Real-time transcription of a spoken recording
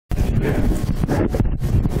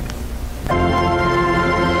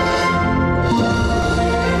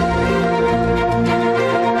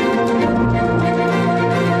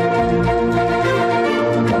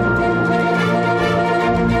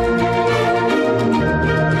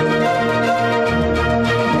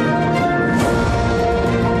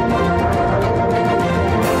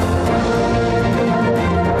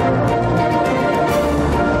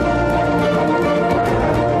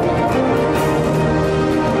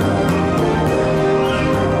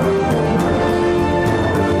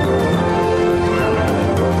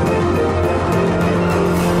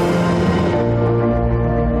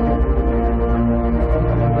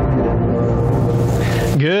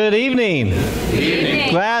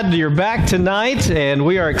Glad you're back tonight, and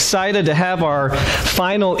we are excited to have our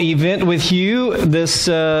final event with you this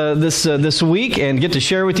week and get to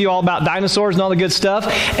share with you all about dinosaurs and all the good stuff.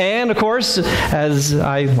 And of course, as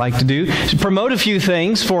I like to do, promote a few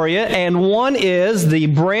things for you. And one is the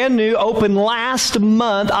brand new, open last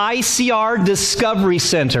month, ICR Discovery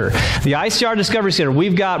Center. The ICR Discovery Center.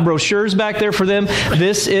 We've got brochures back there for them.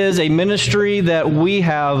 This is a ministry that we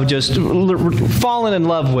have just fallen in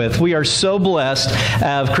love with. We are so blessed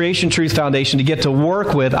of Creation Truth Foundation to get to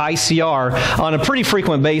work with ICR on a pretty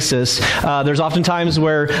frequent basis. There's often times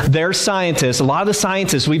where their scientists, a lot of the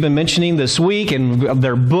scientists we've been mentioning this week, and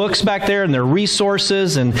their books back there and their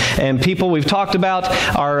resources and people we've talked about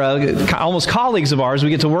are almost colleagues of ours. We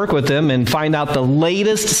get to work with them and find out the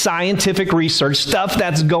latest scientific research, stuff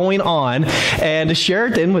that's going on, and to share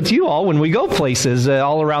it then with you all when we go places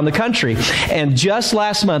all around the country. And just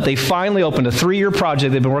last month, they finally opened a 3-year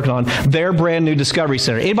project they've been working on, their brand new Discovery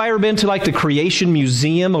Center. Anybody ever been to like the Creation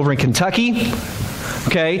Museum over in Kentucky?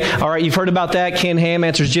 Okay, all right, you've heard about that. Ken Ham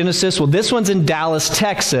Answers Genesis. Well, this one's in Dallas,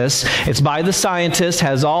 Texas. It's by the scientists,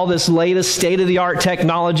 has all this latest state-of-the-art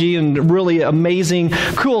technology and really amazing,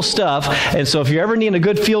 cool stuff. And so if you're ever needing a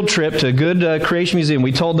good field trip to a good Creation Museum,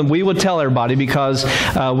 we told them we would tell everybody because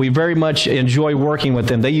we very much enjoy working with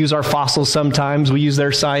them. They use our fossils sometimes. We use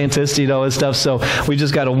their scientists, and stuff. So we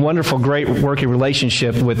just got a wonderful, great working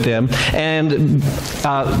relationship with them. And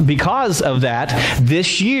because of that,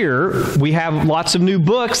 this year we have lots of new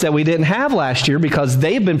books that we didn't have last year because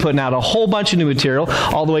they've been putting out a whole bunch of new material,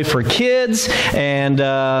 all the way for kids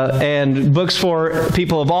and books for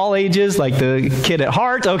people of all ages, like the Kid at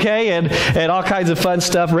Heart, okay, and all kinds of fun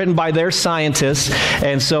stuff written by their scientists.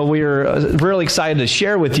 And so we're really excited to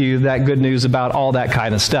share with you that good news about all that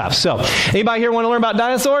kind of stuff. So, anybody here want to learn about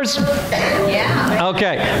dinosaurs? Yeah.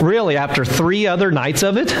 Okay, really, after 3 other nights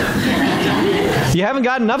of it? You haven't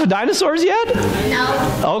got enough of dinosaurs yet?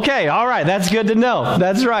 No. Okay, all right, that's good to know.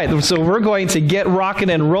 That's right. So we're going to get rocking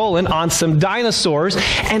and rolling on some dinosaurs.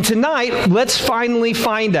 And tonight, let's finally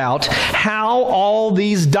find out how all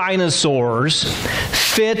these dinosaurs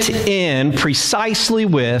fit in precisely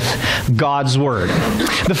with God's Word.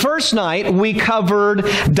 The first night, we covered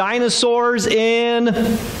dinosaurs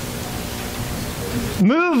in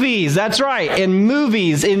movies. That's right. In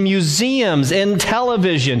movies, in museums, in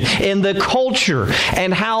television, in the culture,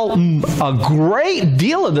 and how a great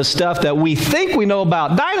deal of the stuff that we think we know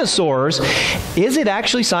about dinosaurs, is it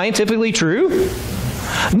actually scientifically true?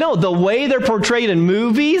 No, the way they're portrayed in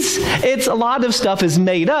movies, it's a lot of stuff is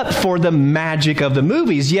made up for the magic of the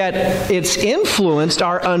movies, yet it's influenced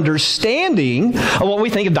our understanding of what we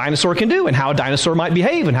think a dinosaur can do and how a dinosaur might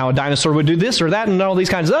behave and how a dinosaur would do this or that and all these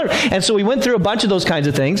kinds of other. And so we went through a bunch of those kinds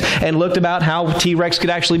of things and looked about how T-Rex could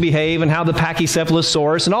actually behave and how the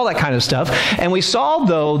Pachycephalosaurus and all that kind of stuff. And we saw,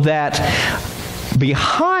 though, that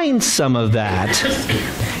behind some of that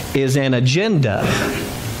is an agenda.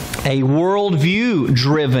 A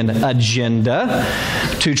worldview-driven agenda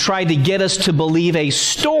to try to get us to believe a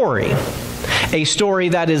story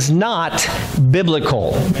that is not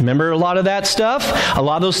biblical. Remember a lot of that stuff? A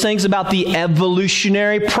lot of those things about the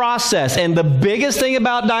evolutionary process. And the biggest thing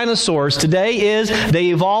about dinosaurs today is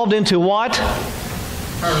they evolved into what?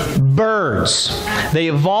 Birds. They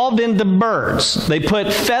evolved into birds. They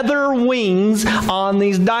put feather wings on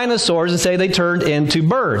these dinosaurs and say they turned into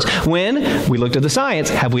birds. When we looked at the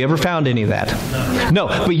science, have we ever found any of that? No.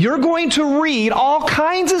 But you're going to read all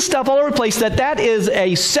kinds of stuff all over the place that is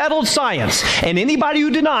a settled science. And anybody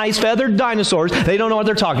who denies feathered dinosaurs, they don't know what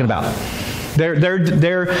they're talking about.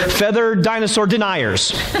 They're feathered dinosaur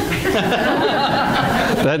deniers.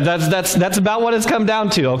 That's about what it's come down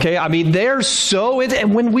to, okay? I mean, they're so...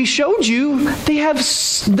 And when we showed you, they have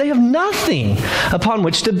nothing upon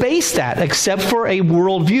which to base that except for a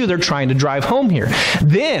worldview they're trying to drive home here.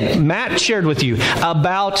 Then, Matt shared with you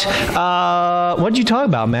about... what did you talk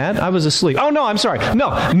about, Matt? I was asleep. Oh, no, I'm sorry. No,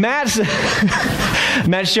 Matt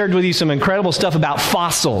shared with you some incredible stuff about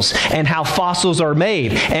fossils and how fossils are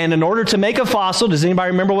made. And in order to make a fossil, does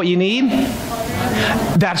anybody remember what you need?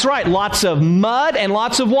 That's right, lots of mud and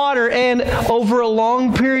lots of water, and over a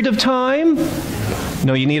long period of time.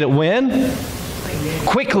 No, you need it when?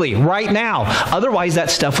 Quickly, right now. Otherwise, that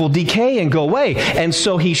stuff will decay and go away. And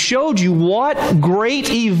so he showed you what great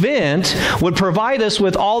event would provide us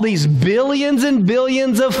with all these billions and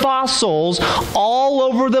billions of fossils all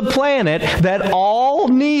over the planet that all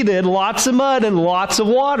needed lots of mud and lots of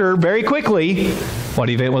water very quickly. What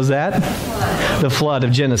event was that? The flood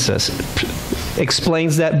of Genesis.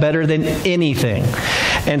 explains that better than anything.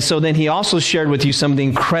 And so then he also shared with you some of the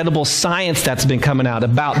incredible science that's been coming out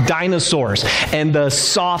about dinosaurs and the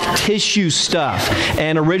soft tissue stuff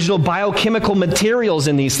and original biochemical materials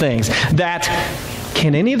in these things.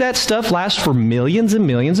 Can any of that stuff last for millions and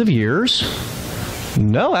millions of years?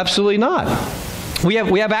 No, absolutely not. We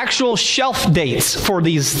have actual shelf dates for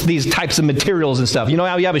these types of materials and stuff. You know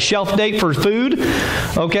how you have a shelf date for food,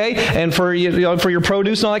 okay, and for for your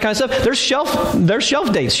produce and all that kind of stuff. There's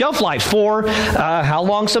shelf dates, shelf life for how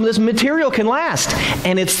long some of this material can last,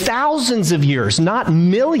 and it's thousands of years, not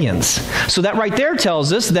millions. So that right there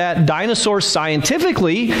tells us that dinosaurs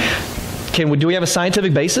scientifically. Do we have a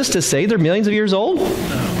scientific basis to say they're millions of years old?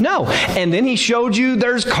 No. And then he showed you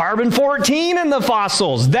there's carbon-14 in the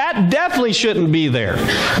fossils. That definitely shouldn't be there.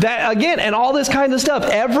 That again, and all this kind of stuff.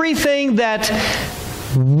 Everything that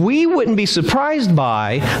we wouldn't be surprised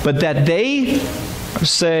by, but that they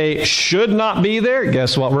say should not be there,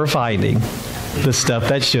 guess what we're finding? The stuff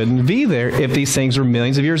that shouldn't be there if these things were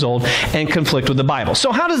millions of years old and conflict with the Bible.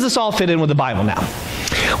 So how does this all fit in with the Bible now?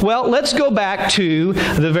 Well, let's go back to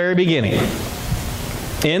the very beginning.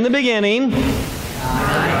 In the beginning,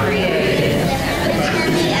 God created.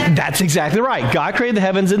 That's exactly right. God created the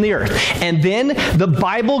heavens and the earth. And then the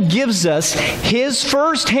Bible gives us his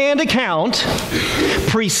first-hand account,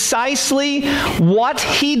 precisely what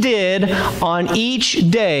he did on each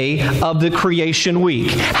day of the creation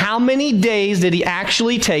week. How many days did he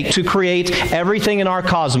actually take to create everything in our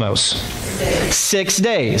cosmos? 6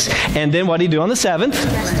 days. And then what did he do on the seventh?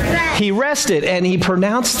 He rested, and he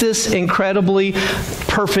pronounced this incredibly,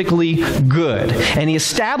 perfectly good. And he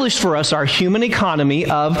established for us our human economy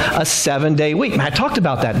of a 7-day week. I talked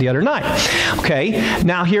about that the other night. Okay,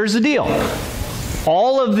 now here's the deal.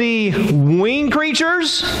 All of the winged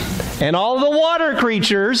creatures and all of the water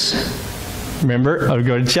creatures, remember, I'm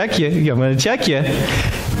going to check you. I'm going to check you.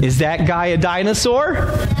 Is that guy a dinosaur?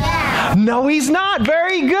 Yeah. No, he's not.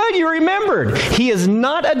 Very good. You remembered. He is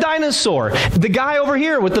not a dinosaur. The guy over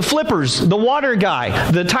here with the flippers, the water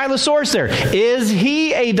guy, the Tylosaurus there, is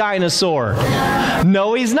he a dinosaur?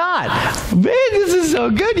 No, he's not. Man, this is so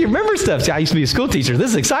good. You remember stuff. See, I used to be a school teacher. This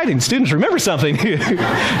is exciting. Students remember something.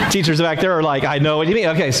 Teachers back there are like, I know what you mean.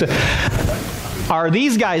 Okay, so are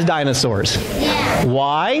these guys dinosaurs? Yeah.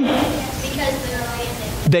 Why? Because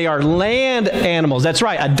they are land animals. That's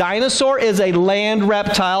right. A dinosaur is a land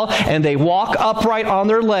reptile, and they walk upright on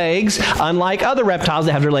their legs, unlike other reptiles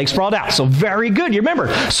that have their legs sprawled out. So very good. You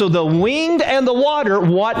remember. So the winged and the water,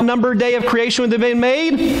 what number day of creation would they have been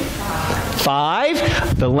made?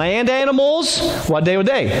 5. The land animals, what day would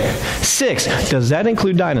they? 6. Does that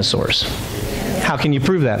include dinosaurs? How can you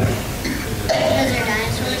prove that?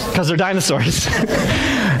 Because they're dinosaurs.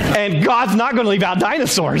 And God's not going to leave out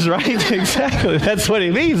dinosaurs, right? Exactly. That's what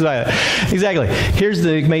he means by it. Exactly. Here's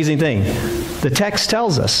the amazing thing. The text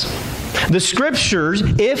tells us. The scriptures,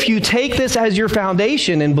 if you take this as your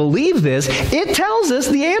foundation and believe this, it tells us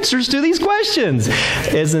the answers to these questions.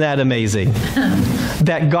 Isn't that amazing?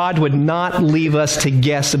 That God would not leave us to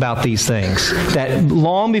guess about these things. That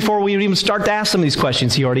long before we would even start to ask some of these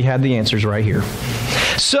questions, he already had the answers right here.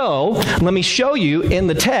 So, let me show you in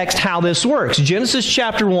the text how this works. Genesis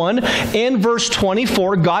chapter 1, in verse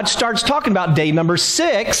 24, God starts talking about day number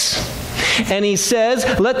 6. And he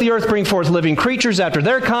says, let the earth bring forth living creatures after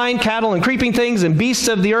their kind, cattle and creeping things, and beasts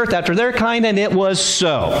of the earth after their kind, and it was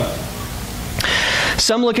so.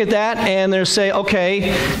 Some look at that and they say,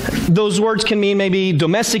 okay, those words can mean maybe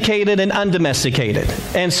domesticated and undomesticated.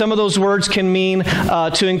 And some of those words can mean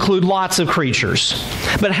to include lots of creatures.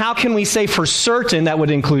 But how can we say for certain that would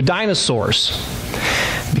include dinosaurs?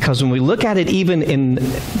 Because when we look at it even in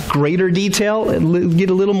greater detail, and get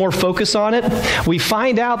a little more focus on it, we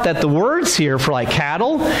find out that the words here for like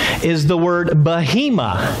cattle is the word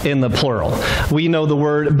behema in the plural. We know the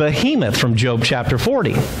word behemoth from Job chapter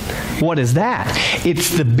 40. What is that? It's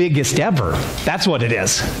the biggest ever. That's what it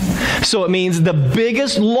is. So it means the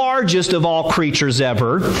biggest, largest of all creatures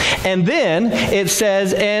ever. And then it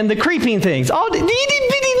says, and the creeping things, all the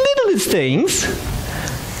littlest things.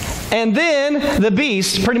 And then the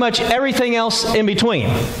beast, pretty much everything else in between.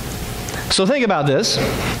 So think about this.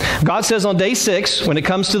 God says on day 6, when it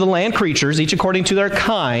comes to the land creatures, each according to their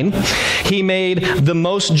kind, he made the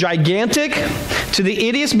most gigantic to the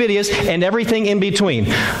ittiest bittiest and everything in between.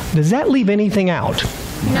 Does that leave anything out?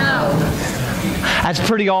 No. That's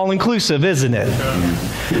pretty all-inclusive, isn't it?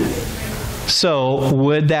 So,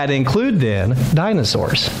 would that include then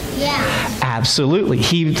dinosaurs? Yeah. Absolutely.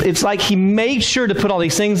 It's like he made sure to put all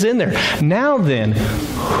these things in there. Now then,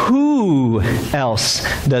 who else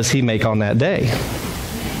does he make on that day?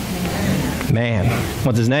 Man.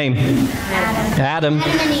 What's his name? Adam.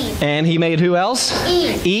 And he made who else?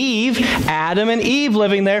 Eve. Adam and Eve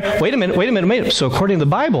living there. Wait a minute. So according to the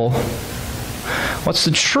Bible, what's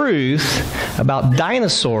the truth about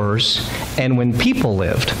dinosaurs and when people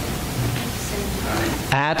lived?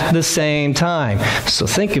 At the same time. So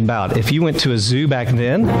think about it. If you went to a zoo back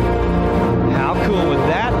then, how cool would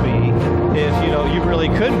that be if, you really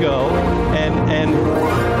could go and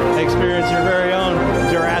experience your very own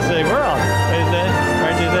Jurassic World?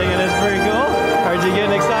 Aren't you thinking it's pretty cool? Aren't you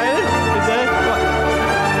getting excited?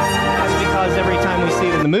 That's because every time we see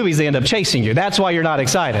it in the movies, they end up chasing you. That's why you're not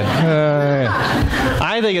excited.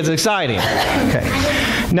 I think it's exciting. Okay.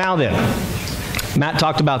 Now then, Matt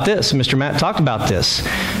talked about this. Mr. Matt talked about this.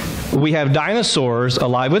 We have dinosaurs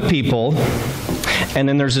alive with people, and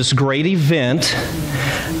then there's this great event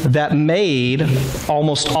that made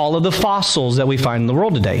almost all of the fossils that we find in the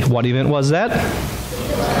world today. What event was that?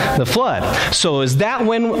 The flood. So is that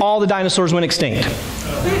when all the dinosaurs went extinct?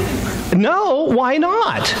 No, why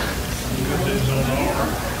not?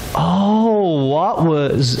 Oh, what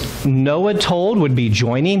was Noah told would be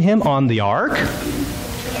joining him on the ark?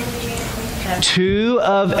 2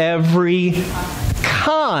 of every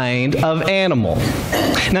kind of animal.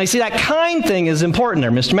 Now, you see, that kind thing is important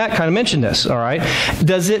there. Mr. Matt kind of mentioned this, all right?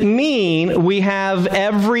 Does it mean we have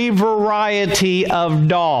every variety of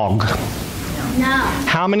dog? No.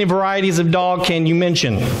 How many varieties of dog can you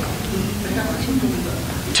mention?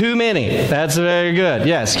 Too many. That's very good.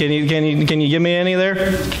 Yes. Can you give me any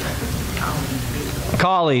there?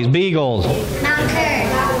 Collies, beagles,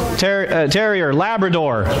 terrier,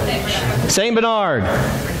 Labrador, Saint Bernard,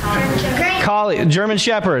 Collie, German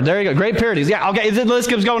Shepherd. There you go. Great Pyrenees. Yeah. Okay. The list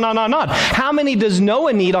keeps going on. How many does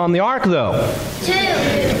Noah need on the ark, though?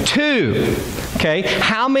 2. Okay.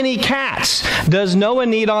 How many cats does Noah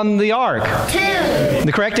need on the ark? 2.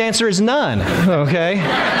 The correct answer is none. Okay.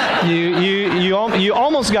 You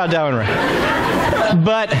almost got that one right.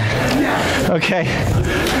 But okay.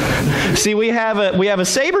 See, we have a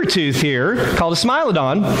saber tooth here called a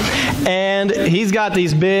smilodon, and he's got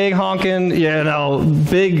these big honking,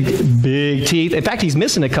 big teeth. In fact, he's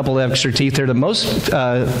missing a couple of extra teeth there that most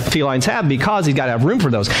felines have because he's got to have room for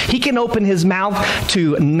those. He can open his mouth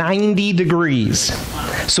to 90 degrees.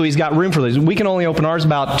 So he's got room for those. We can only open ours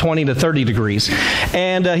about 20 to 30 degrees.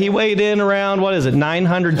 And he weighed in around,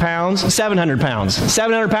 900 pounds? 700 pounds.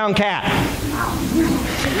 700-pound cat.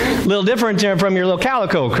 A little different from your little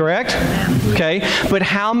calico, correct? Okay. But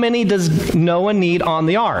how many does Noah need on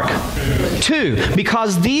the ark? 2.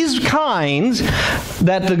 Because these kinds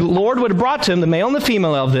that the Lord would have brought to him, the male and the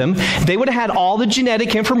female of them, they would have had all the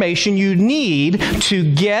genetic information you need to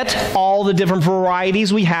get all the different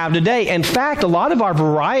varieties we have today. In fact, a lot of our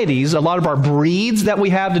varieties, a lot of our breeds that we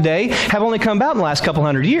have today have only come about in the last couple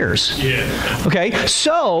hundred years. Yeah. Okay.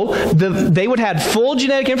 So they would have had full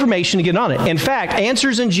genetic information to get on it. In fact,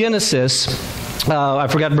 Answers in Genesis, I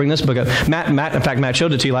forgot to bring this book up. Matt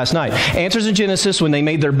showed it to you last night. Answers in Genesis, when they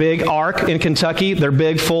made their big ark in Kentucky, their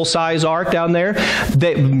big full-size ark down there,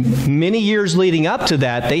 many years leading up to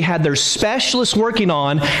that, they had their specialists working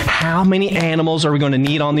on how many animals are we going to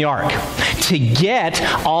need on the ark to get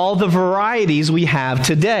all the varieties we have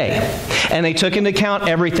today. And they took into account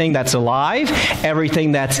everything that's alive,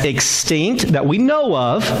 everything that's extinct that we know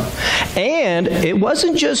of, and it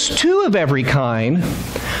wasn't just 2 of every kind.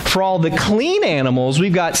 For all the clean animals,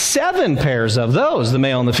 we've got 7 pairs of those, the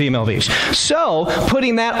male and the female of each. So,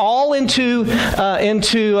 putting that all into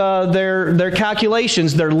their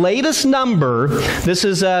calculations, their latest number, this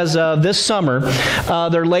is as this summer,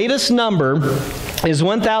 their latest number is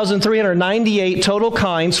 1,398 total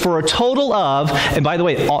kinds for a total of, and by the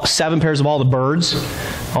way, 7 pairs of all the birds,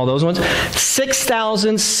 all those ones,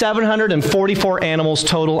 6,744 animals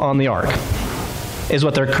total on the ark is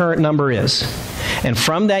what their current number is. And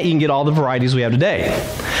from that, you can get all the varieties we have today.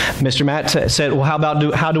 Mr. Matt said, well,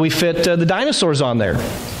 how do we fit the dinosaurs on there?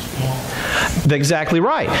 Exactly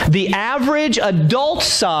right. The average adult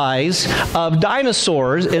size of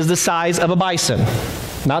dinosaurs is the size of a bison.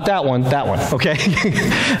 Not that one, okay?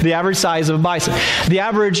 The average size of a bison. The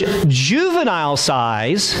average juvenile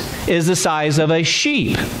size is the size of a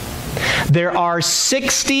sheep. There are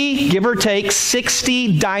 60, give or take,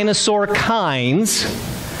 60 dinosaur kinds.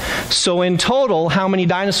 So in total, how many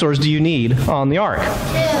dinosaurs do you need on the ark?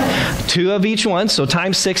 2 of each one, so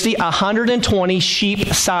times 60, 120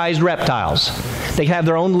 sheep-sized reptiles. They have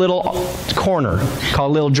their own little corner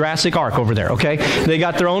called Little Jurassic Ark over there, okay? They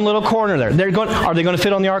got their own little corner there. Are they going to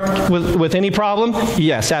fit on the ark with any problem?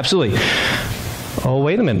 Yes, absolutely. Oh,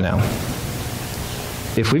 wait a minute now.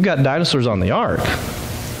 If we've got dinosaurs on the ark,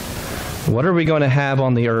 what are we going to have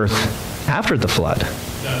on the earth after the flood?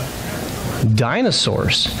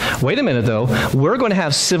 Dinosaurs. Wait a minute, though. We're going to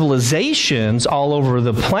have civilizations all over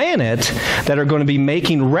the planet that are going to be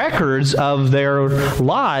making records of their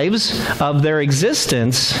lives, of their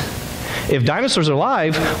existence. If dinosaurs are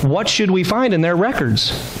alive, what should we find in their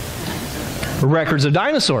records? Records of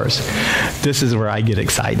dinosaurs. This is where I get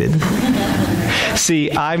excited.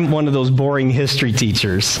 See, I'm one of those boring history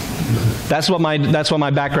teachers. That's what my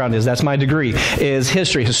background is. That's my degree, is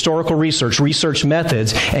history, historical research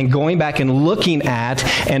methods, and going back and looking at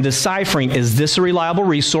and deciphering, is this a reliable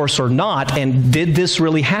resource or not, and did this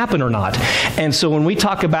really happen or not? And so when we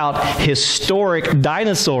talk about historic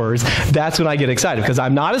dinosaurs, that's when I get excited, because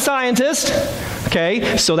I'm not a scientist.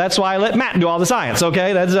 Okay, so that's why I let Matt do all the science.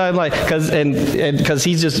 Okay, that's like because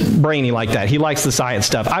he's just brainy like that. He likes the science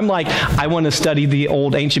stuff. I'm like, I want to study the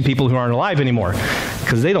old ancient people who aren't alive anymore,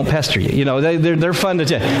 because they don't pester you. You know, they're fun to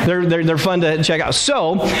they're fun to check out.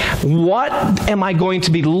 So, what am I going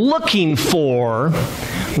to be looking for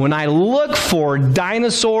when I look for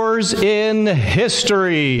dinosaurs in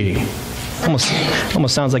history?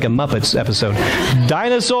 Almost sounds like a Muppets episode.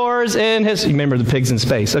 Dinosaurs in history. Remember the pigs in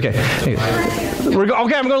space. Okay. I'm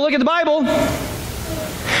going to look at the Bible.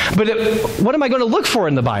 But what am I going to look for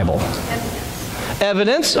in the Bible?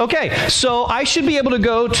 Evidence. Okay, so I should be able to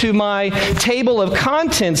go to my table of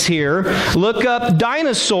contents here, look up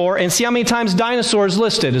dinosaur, and see how many times dinosaur is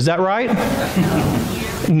listed. Is that right?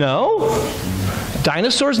 No?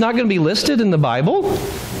 Dinosaur is not going to be listed in the Bible?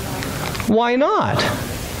 Why not?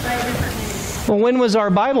 Well, when was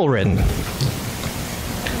our Bible written?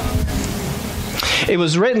 It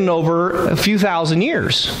was written over a few thousand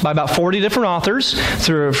years by about 40 different authors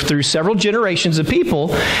through several generations of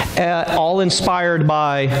people, all inspired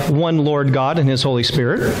by one Lord God and His Holy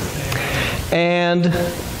Spirit. And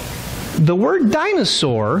the word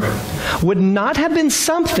dinosaur would not have been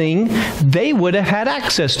something they would have had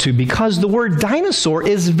access to, because the word dinosaur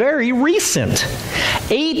is very recent.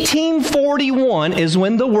 1841 is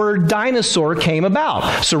when the word dinosaur came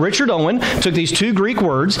about. So Richard Owen took these two Greek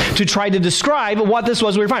words to try to describe what this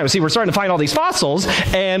was we were finding. See, we're starting to find all these fossils,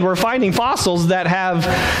 and we're finding fossils that have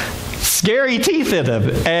scary teeth in them,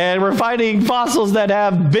 and we're finding fossils that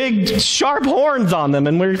have big sharp horns on them,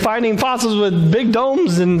 and we're finding fossils with big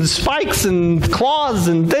domes and spikes and claws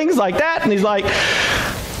and things like that. And he's like,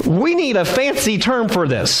 we need a fancy term for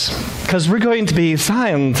this, because we're going to be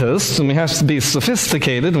scientists and we have to be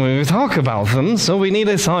sophisticated when we talk about them, so we need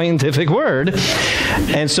a scientific word.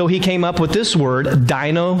 And so he came up with this word,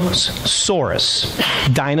 Dinosaurus,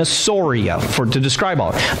 Dinosauria, to describe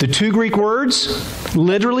all. The two Greek words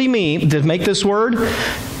literally mean, to make this word,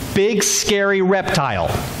 big scary reptile.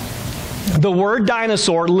 The word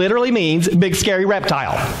dinosaur literally means big scary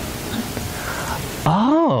reptile.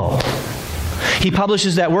 Oh. He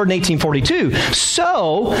publishes that word in 1842.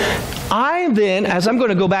 So, as I'm going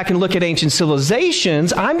to go back and look at ancient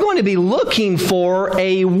civilizations, I'm going to be looking for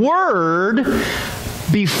a word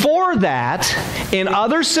before that in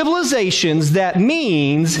other civilizations that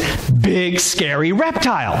means big, scary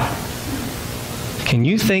reptile. Can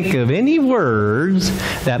you think of any words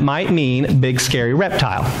that might mean big, scary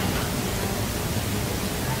reptile?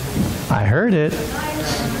 I heard it.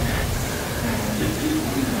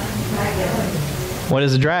 What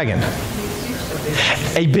is a dragon?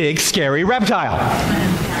 A big, scary reptile.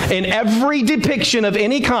 In every depiction of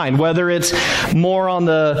any kind, whether it's more on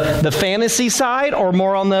the fantasy side or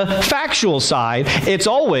more on the factual side, it's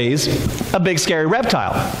always a big, scary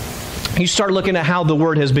reptile. You start looking at how the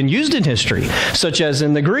word has been used in history, such as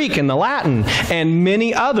in the Greek and the Latin and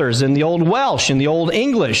many others, in the Old Welsh, in the Old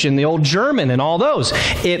English, in the Old German, and all those.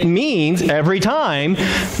 It means every time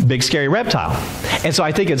big scary reptile. And so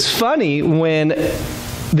I think it's funny when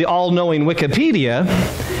the all-knowing Wikipedia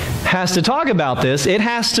has to talk about this. It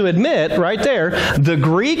has to admit right there, the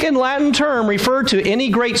Greek and Latin term refer to any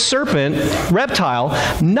great serpent, reptile,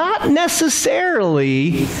 not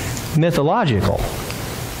necessarily mythological.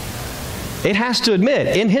 It has to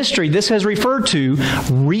admit, in history, this has referred to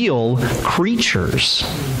real creatures.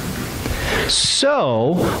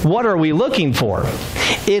 So, what are we looking for?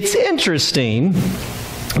 It's interesting,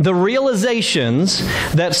 the realizations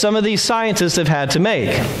that some of these scientists have had to make.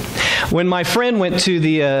 When my friend went to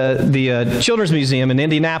the Children's Museum in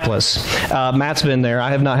Indianapolis, Matt's been there, I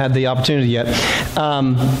have not had the opportunity yet,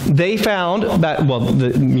 they found,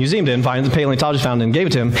 the museum didn't find it, the paleontologist found it and gave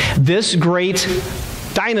it to him, this great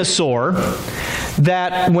dinosaur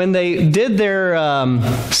that when they did their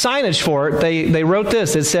signage for it, they wrote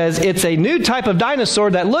this. It says, it's a new type of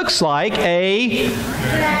dinosaur that looks like a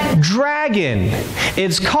dragon.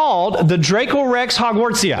 It's called the Dracorex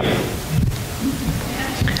hogwartsia.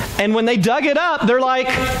 And when they dug it up, they're like,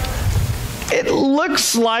 it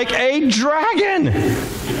looks like a dragon.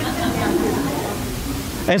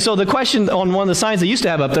 And so the question on one of the signs they used to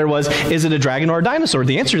have up there was, is it a dragon or a dinosaur?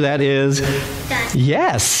 The answer to that is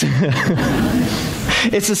yes.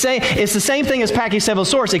 It's the same thing as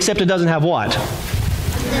Pachycephalosaurus, except it doesn't have what?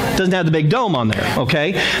 Doesn't have the big dome on there,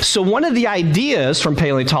 okay? So one of the ideas from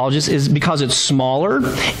paleontologists is because it's smaller,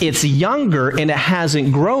 it's younger, and it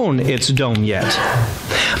hasn't grown its dome yet.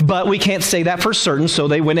 But we can't say that for certain, so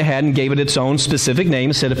they went ahead and gave it its own specific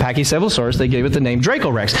name. Instead of Pachycephalosaurus, they gave it the name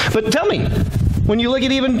Dracorex. But tell me, when you look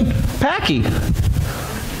at even Pachy,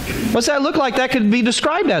 what's that look like that could be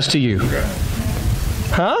described as to you?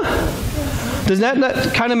 Huh? Doesn't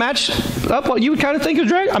that kind of match up what you would kind of think of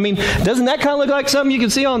dragon? I mean, doesn't that kind of look like something you can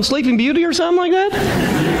see on Sleeping Beauty or something like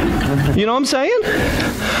that? You know what I'm saying?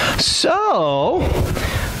 So,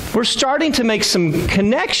 we're starting to make some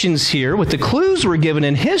connections here with the clues we're given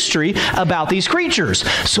in history about these creatures.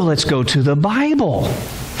 So let's go to the Bible.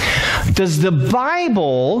 Does the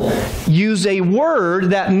Bible use a word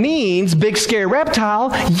that means big scary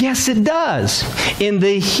reptile? Yes, it does. In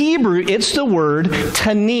the Hebrew, it's the word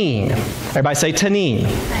tanin. Everybody say tanin.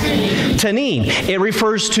 Tanin. It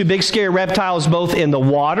refers to big scary reptiles both in the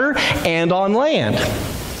water and on land.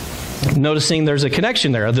 Noticing there's a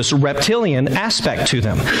connection there, this reptilian aspect to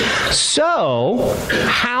them. So,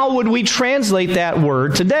 how would we translate that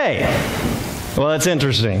word today? Well, that's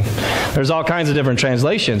interesting. There's all kinds of different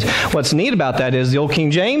translations. What's neat about that is the old King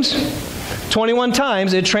James, 21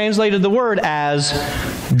 times it translated the word as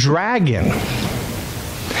dragon.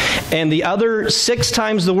 And the other 6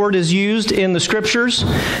 times the word is used in the scriptures,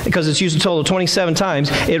 because it's used a total of 27 times,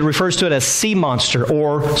 it refers to it as sea monster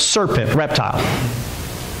or serpent, reptile.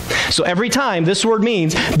 So every time this word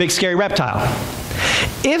means big scary reptile.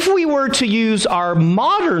 If we were to use our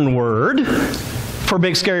modern word for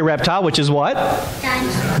big scary reptile, which is what?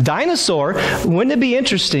 Dinosaur. Wouldn't it be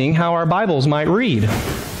interesting how our Bibles might read?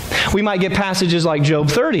 We might get passages like Job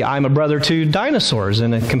 30, I'm a brother to dinosaurs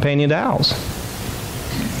and a companion to owls.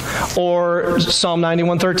 Or Psalm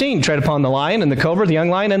 91:13, tread upon the lion and the cobra, the young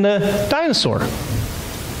lion and the dinosaur.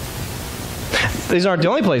 These aren't the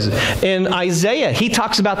only places. In Isaiah, he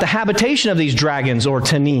talks about the habitation of these dragons or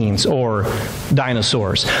tanins or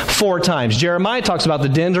dinosaurs 4 times. Jeremiah talks about the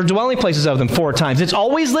dens or dwelling places of them 4 times. It's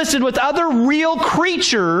always listed with other real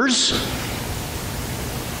creatures.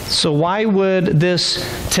 So why would this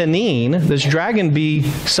tanin, this dragon, be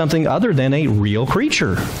something other than a real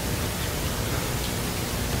creature?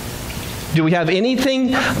 Do we have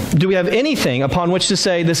anything upon which to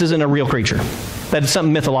say this isn't a real creature? That it's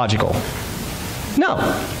something mythological?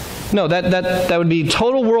 No, that would be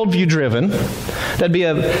total worldview driven. That'd be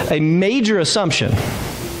a major assumption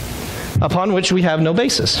upon which we have no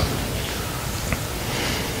basis.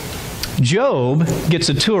 Job gets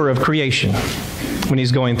a tour of creation when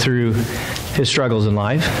he's going through his struggles in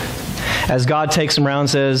life. As God takes him around and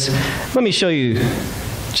says, let me show you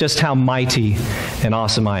just how mighty and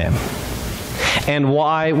awesome I am. And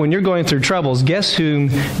why, when you're going through troubles, guess whom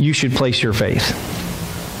you should place your faith?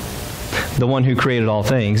 The one who created all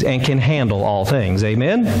things and can handle all things.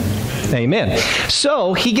 Amen? Amen.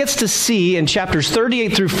 So he gets to see in chapters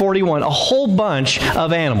 38 through 41 a whole bunch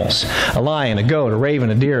of animals. A lion, a goat, a raven,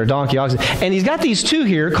 a deer, a donkey, oxen. And he's got these 2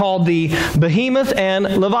 here called the behemoth and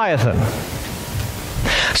leviathan.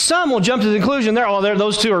 Some will jump to the conclusion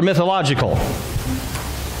those 2 are mythological.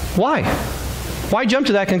 Why? Why jump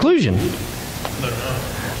to that conclusion?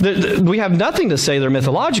 We have nothing to say they're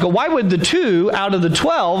mythological. Why would the 2 out of the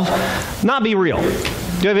 12 not be real? Do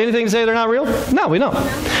you have anything to say they're not real? No, we don't.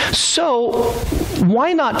 So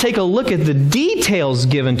why not take a look at the details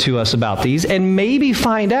given to us about these and maybe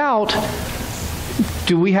find out,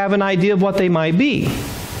 do we have an idea of what they might be?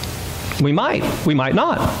 We might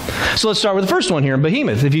not. So let's start with the first one here in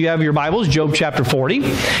Behemoth. If you have your Bibles, Job chapter 40,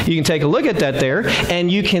 you can take a look at that there,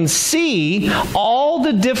 and you can see all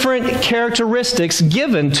the different characteristics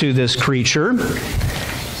given to this creature.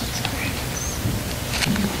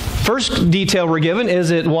 First detail we're given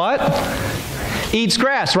is it what? Eats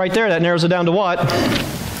grass. Right there, that narrows it down to what?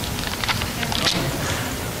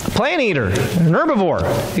 Plant eater, an herbivore.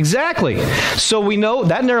 Exactly. So we know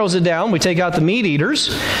that narrows it down. We take out the meat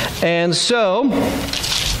eaters. And so,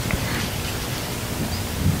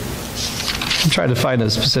 I'm trying to find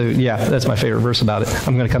a specific, that's my favorite verse about it.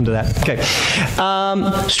 I'm going to come to that. Okay.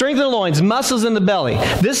 Strength in the loins, muscles in the belly.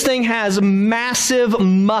 This thing has massive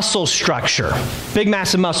muscle structure. Big,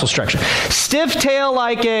 massive muscle structure. Stiff tail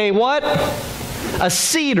like a what? a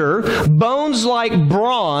cedar, bones like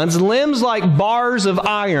bronze, limbs like bars of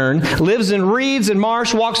iron, lives in reeds and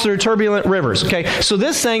marsh, walks through turbulent rivers. Okay, so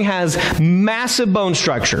this thing has massive bone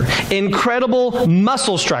structure, incredible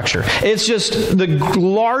muscle structure. It's just the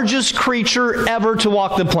largest creature ever to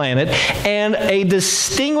walk the planet, and a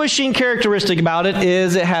distinguishing characteristic about it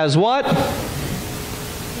is it has what?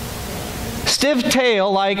 Stiff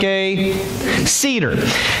tail like a cedar.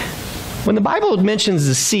 When the Bible mentions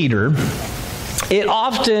the cedar, it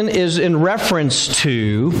often is in reference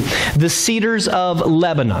to the cedars of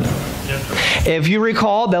Lebanon. If you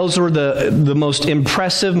recall, those were the most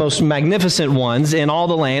impressive, most magnificent ones in all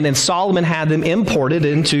the land, and Solomon had them imported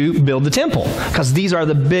in to build the temple, because these are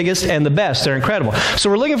the biggest and the best. They're incredible. So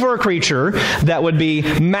we're looking for a creature that would be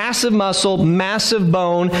massive muscle, massive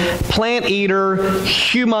bone, plant eater,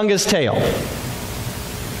 humongous tail.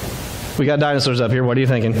 We got dinosaurs up here. What are you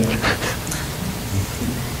thinking?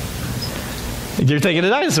 You're thinking a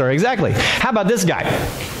dinosaur, exactly. How about this guy?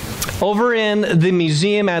 Over in the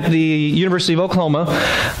museum at the University of Oklahoma,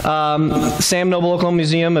 Sam Noble Oklahoma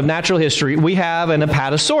Museum of Natural History, we have an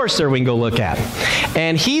Apatosaurus there we can go look at.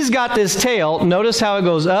 And he's got this tail. Notice how it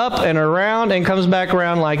goes up and around and comes back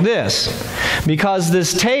around like this. Because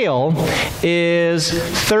this tail is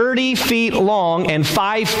 30 feet long and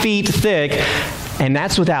 5 feet thick, and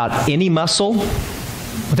that's without any muscle,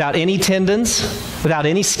 without any tendons, without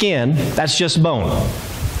any skin. That's just bone.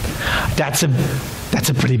 That's a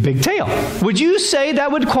pretty big tail. Would you say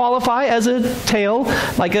that would qualify as a tail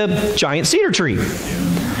like a giant cedar tree?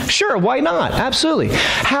 Sure, why not? Absolutely.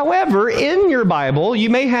 However, in your Bible,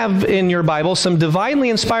 you may have in your Bible some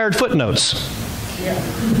divinely inspired footnotes. Yeah,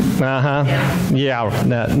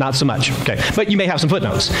 not so much. Okay, but you may have some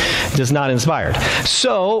footnotes, just not inspired.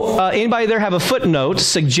 So, anybody there have a footnote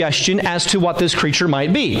suggestion as to what this creature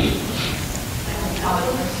might be?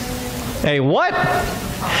 A what?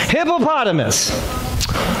 Hippopotamus.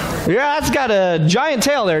 Yeah, that's got a giant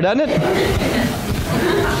tail there, doesn't it?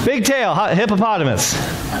 Big tail, hippopotamus.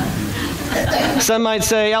 Some might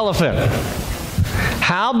say elephant.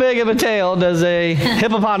 How big of a tail does a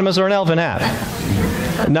hippopotamus or an elephant have?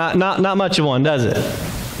 Not much of one, does it?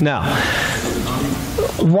 No.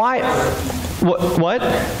 Why? What?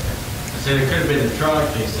 I said it could have been the trunk,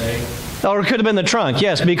 they say. Or it could have been the trunk,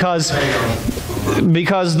 yes, because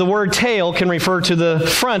the word tail can refer to the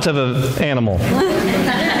front of an animal.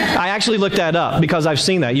 I actually looked that up because I've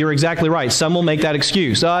seen that. You're exactly right. Some will make that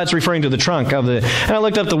excuse. Oh, it's referring to the trunk of the... And I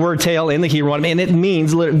looked up the word tail in the Hebrew, and it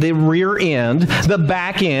means the rear end, the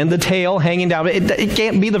back end, the tail hanging down. It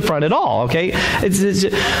can't be the front at all, okay?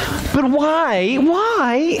 But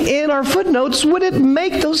why in our footnotes would it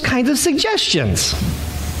make those kinds of suggestions?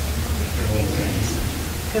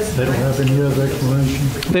 They don't have any other explanation.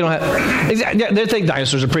 They don't have. They think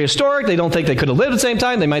dinosaurs are prehistoric. They don't think they could have lived at the same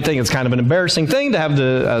time. They might think it's kind of an embarrassing thing to have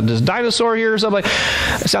this dinosaur here or something.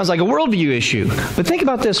 It sounds like a worldview issue. But think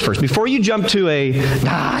about this first before you jump to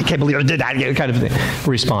I can't believe I did that kind of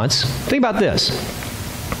response. Think about this.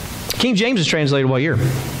 King James is translated what year?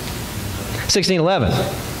 1611.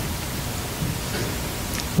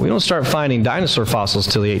 We don't start finding dinosaur fossils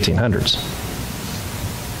till the 1800s.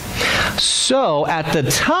 So, at the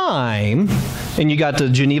time, and you got the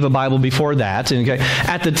Geneva Bible before that, and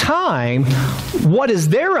at the time, what is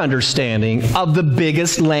their understanding of the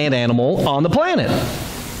biggest land animal on the planet?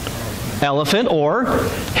 Elephant or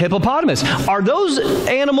hippopotamus. Are those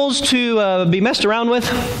animals to be messed around with?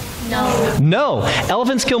 No. No.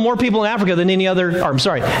 Elephants kill more people in Africa than any other,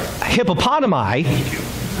 hippopotami.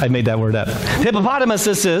 I made that word up.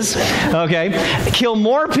 Hippopotamuses, kill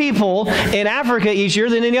more people in Africa each year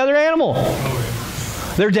than any other animal.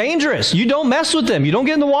 They're dangerous. You don't mess with them. You don't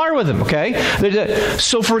get in the water with them, okay?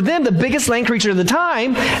 So for them, the biggest land creature of the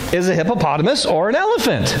time is a hippopotamus or an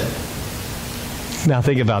elephant. Now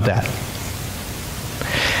think about that.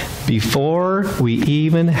 Before we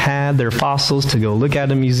even had their fossils to go look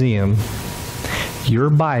at a museum, your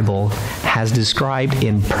Bible has described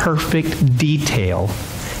in perfect detail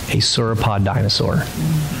a sauropod dinosaur.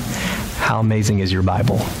 How amazing is your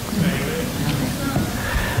Bible?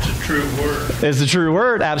 It's a true word. It's the true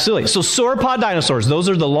word, absolutely. So sauropod dinosaurs, those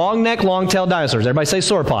are the long neck, long tailed dinosaurs. Everybody say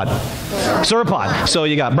sauropod. Sauropod. So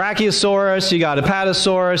you got Brachiosaurus, you got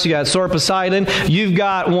Apatosaurus, you got Sauroposeidon. You've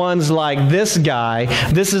got ones like this guy.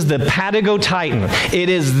 This is the Patagotitan. It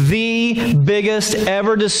is the biggest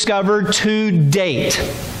ever discovered to date.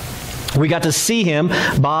 We got to see him,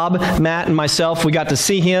 Bob, Matt, and myself, we got to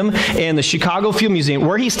see him in the Chicago Field Museum.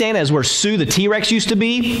 Where he's standing is where Sue the T-Rex used to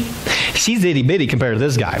be. She's itty-bitty compared to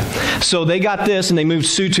this guy. So they got this, and they moved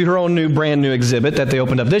Sue to her own brand new exhibit that they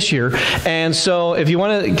opened up this year. And so if you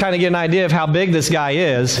want to kind of get an idea of how big this guy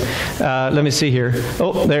is, let me see here.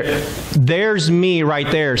 Oh, there's me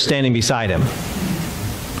right there standing beside him.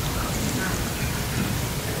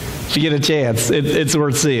 If you get a chance, it's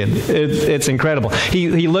worth seeing. It's incredible.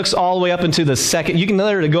 He looks all the way up into the second. You can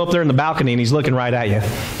literally go up there in the balcony and he's looking right at you.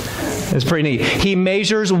 It's pretty neat. He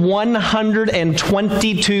measures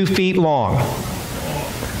 122 feet long.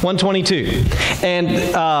 122.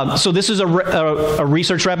 And so this is a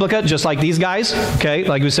research replica, just like these guys, okay?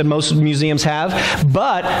 Like we said, most museums have.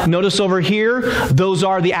 But notice over here, those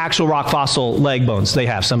are the actual rock fossil leg bones. They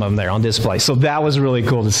have some of them there on display. So that was really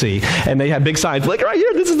cool to see. And they had big signs, like right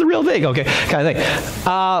here, this is the real thing, okay, kind of thing.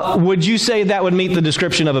 Would you say that would meet the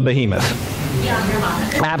description of a behemoth?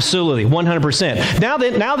 Yeah. Absolutely, 100%. Now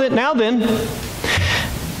then,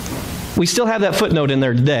 we still have that footnote in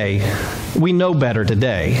there today. We know better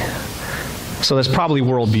today. So that's probably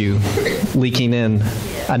worldview leaking in,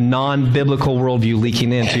 a non-biblical worldview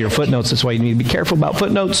leaking into your footnotes. That's why you need to be careful about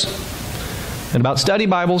footnotes and about study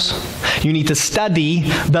Bibles. You need to study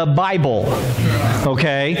the Bible,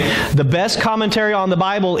 okay? The best commentary on the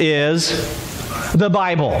Bible is the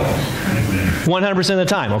Bible. 100% of the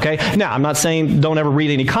time, okay? Now, I'm not saying don't ever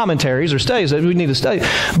read any commentaries or studies that we need to study,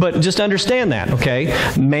 but just understand that, okay?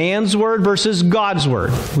 Man's word versus God's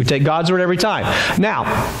word. We take God's word every time. Now,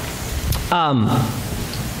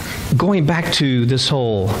 going back to this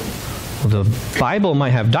whole, the Bible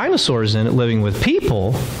might have dinosaurs in it living with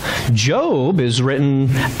people. Job is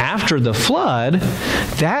written after the flood.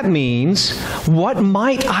 That means, what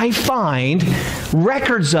might I find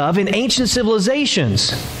records of in ancient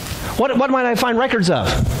civilizations? What might I find records of?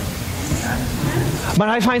 Might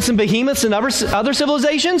I find some behemoths in other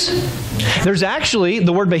civilizations? There's actually,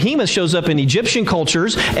 the word behemoth shows up in Egyptian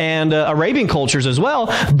cultures and Arabian cultures as well,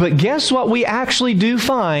 but guess what we actually do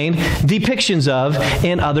find depictions of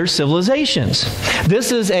in other civilizations?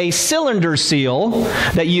 This is a cylinder seal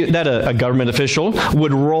that a government official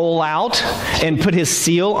would roll out and put his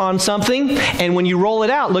seal on something, and when you roll it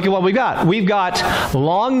out, look at what we've got. We've got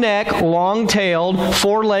long neck, long-tailed,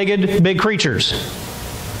 four-legged big creatures.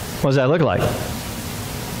 What does that look like?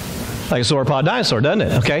 Like a sauropod dinosaur, doesn't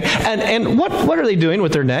it? Okay. And what are they doing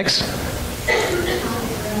with their necks?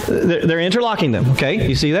 They're interlocking them. Okay.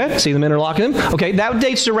 You see that? See them interlocking them? Okay. That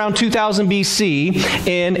dates to around 2000 BC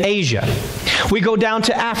in Asia. We go down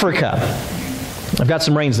to Africa. I've got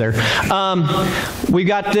some reins there. We've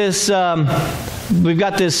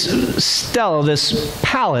got this stele, this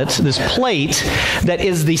palette, this plate that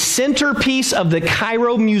is the centerpiece of the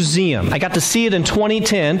Cairo Museum. I got to see it in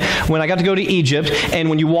 2010 when I got to go to Egypt. And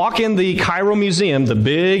when you walk in the Cairo Museum, the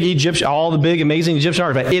big Egyptian, all the big amazing Egyptian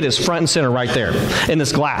artifacts, it is front and center right there in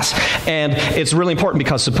this glass. And it's really important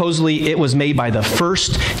because supposedly it was made by the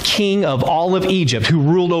first king of all of Egypt who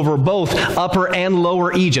ruled over both Upper and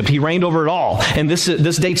Lower Egypt. He reigned over it all. And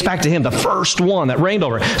this dates back to him, the first one that reigned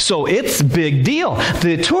over it. So it's a big deal.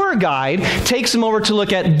 The tour guide takes him over to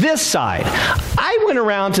look at this side. I went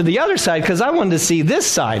around to the other side because I wanted to see this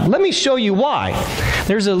side. Let me show you why.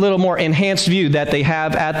 There's a little more enhanced view that they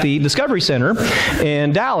have at the Discovery Center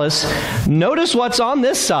in Dallas. Notice what's on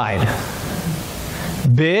this side.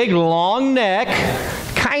 Big, long neck,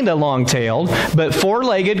 kind of long-tailed, but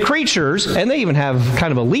four-legged creatures, and they even have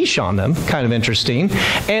kind of a leash on them, kind of interesting.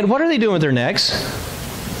 And what are they doing with their necks?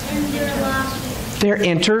 They're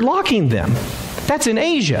interlocking them. That's in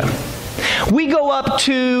Asia. We go up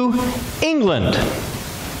to England.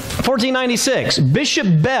 1496,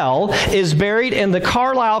 Bishop Bell is buried in the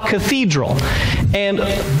Carlisle Cathedral. And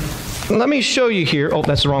let me show you here. Oh,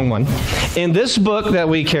 that's the wrong one. In this book that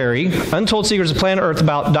we carry, Untold Secrets of Planet Earth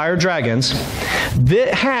about dire dragons,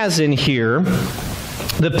 it has in here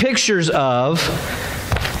the pictures of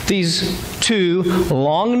these two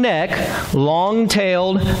long-necked,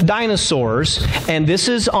 long-tailed dinosaurs, and this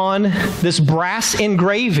is on this brass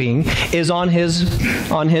engraving is on his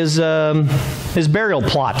burial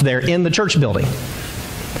plot there in the church building.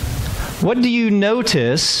 What do you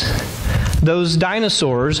notice those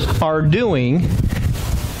dinosaurs are doing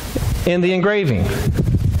in the engraving?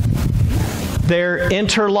 They're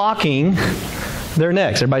interlocking their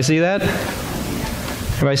necks. Everybody see that?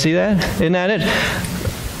 Everybody see that? Isn't that it?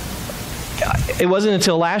 It wasn't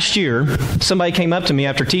until last year somebody came up to me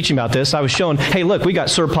after teaching about this. I was showing, hey, look, we got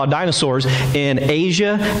sauropod dinosaurs in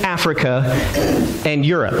Asia, Africa, and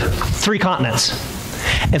Europe. 3 continents.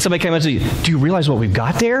 And somebody came up to you, do you realize what we've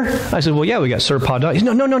got there? I said, well, yeah, we got sauropod. He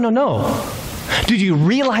said, no. Did you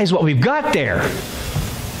realize what we've got there?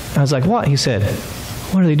 I was like, what? He said,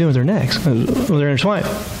 what are they doing with their necks? Well, they're intertwined.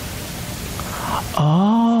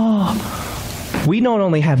 Oh, we don't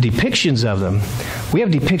only have depictions of them, we have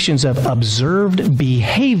depictions of observed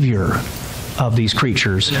behavior of these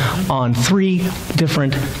creatures on 3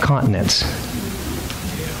 different continents.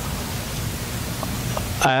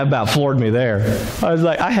 That about floored me there. I was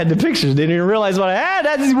like, I had the pictures, didn't even realize what I had.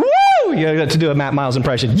 That's woo! You got to do a Matt Miles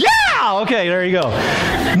impression. Yeah! Okay, there you go.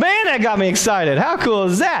 Man, that got me excited. How cool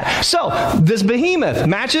is that? So, this behemoth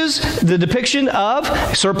matches the depiction of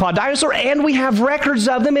sauropod dinosaur, and we have records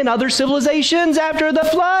of them in other civilizations after the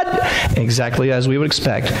flood. Exactly as we would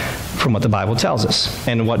expect from what the Bible tells us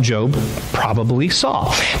and what Job probably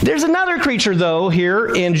saw. There's another creature, though,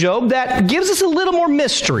 here in Job that gives us a little more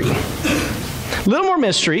mystery. Little more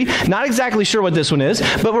mystery, not exactly sure what this one is,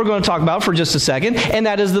 but we're going to talk about it for just a second, and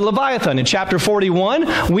that is the Leviathan. In chapter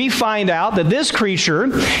 41, we find out that this creature,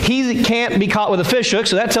 he can't be caught with a fish hook,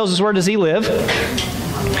 so that tells us where does he live?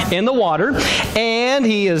 In the water, and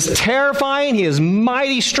he is terrifying, he has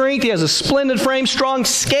mighty strength, he has a splendid frame, strong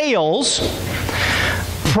scales.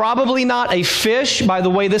 Probably not a fish by the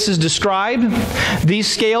way this is described. These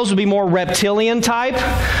scales would be more reptilian type,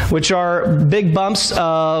 which are big bumps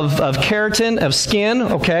of keratin, of skin,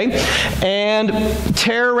 okay? And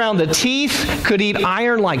tear around the teeth, could eat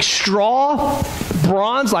iron like straw,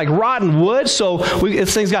 bronze like rotten wood. So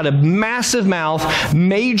this thing's got a massive mouth,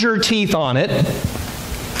 major teeth on it.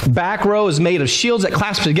 Back row is made of shields that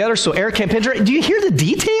clasp together so air can't penetrate. Do you hear the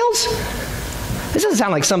details? This doesn't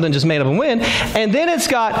sound like something just made up in wind. And then it's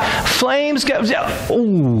got flames.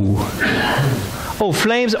 Ooh. Oh,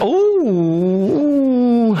 flames.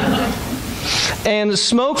 Ooh. And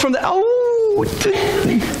smoke from the... Oh.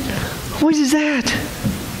 What is that?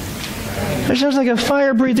 That sounds like a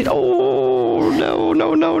fire-breathing... Oh, no.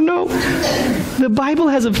 The Bible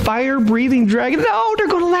has a fire-breathing dragon. No, they're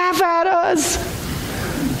going to laugh at us.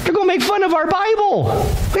 They're going to make fun of our Bible.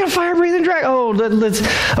 We got a fire-breathing dragon. Oh, let's...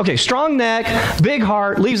 Okay, strong neck, big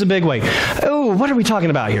heart, leaves a big weight. Oh, what are we talking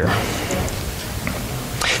about here?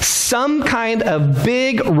 Some kind of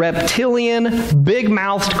big reptilian,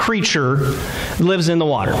 big-mouthed creature lives in the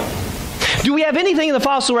water. Do we have anything in the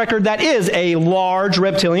fossil record that is a large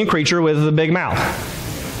reptilian creature with a big mouth?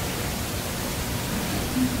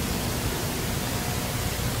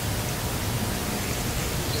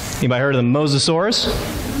 Anybody heard of the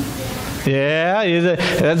Mosasaurus? Yeah,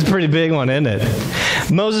 that's a pretty big one, isn't it?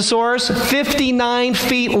 Mosasaurus, 59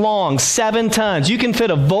 feet long, 7 tons. You can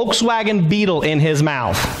fit a Volkswagen Beetle in his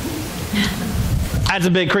mouth. That's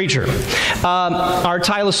a big creature. Our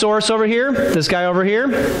Tylosaurus over here, this guy over here,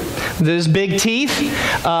 this big teeth.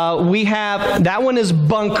 We have, that one is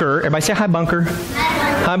Bunker. Everybody say hi, Bunker.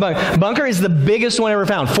 Hi, Bunker. Bunker is the biggest one ever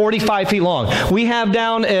found, 45 feet long. We have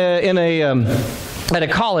down at a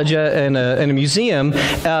college, in a museum,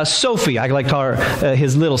 Sophie, I like to call her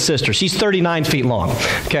his little sister. She's 39 feet long,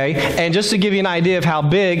 okay? And just to give you an idea of how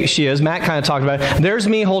big she is, Matt kind of talked about it. There's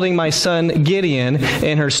me holding my son Gideon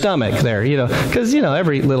in her stomach there, because,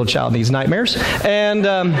 every little child needs nightmares. And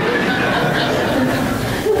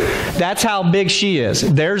that's how big she is.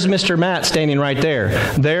 There's Mr. Matt standing right there.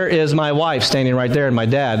 There is my wife standing right there and my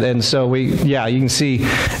dad. And so you can see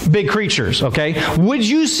big creatures, okay? Would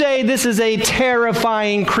you say this is a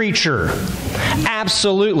terrifying creature?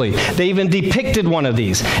 Absolutely. They even depicted one of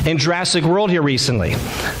these in Jurassic World here recently.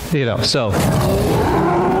 So...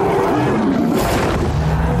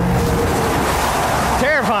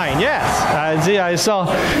 Terrifying, yes. I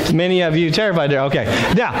saw many of you terrified there. Okay.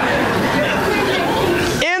 Now...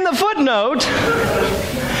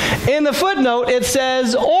 In the footnote, it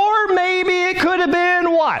says, or maybe it could have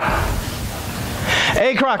been what?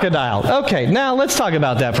 A crocodile. Okay, now let's talk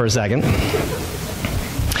about that for a second.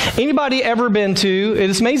 Anybody ever been to,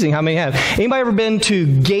 it's amazing how many have, anybody ever been to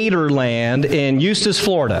Gatorland in Eustis,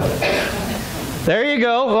 Florida? There you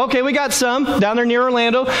go. Okay, we got some down there near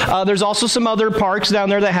Orlando. There's also some other parks down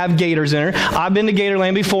there that have gators in there. I've been to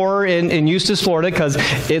Gatorland before in Eustis, Florida, because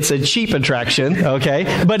it's a cheap attraction,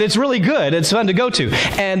 okay? But it's really good. It's fun to go to.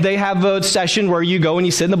 And they have a session where you go and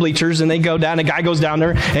you sit in the bleachers and they go down. A guy goes down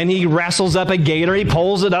there and he wrestles up a gator. He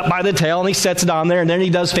pulls it up by the tail and he sets it on there. And then he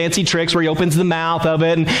does fancy tricks where he opens the mouth of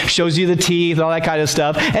it and shows you the teeth, all that kind of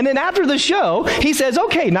stuff. And then after the show, he says,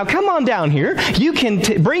 okay, now come on down here. You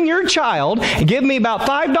can bring your child, give me about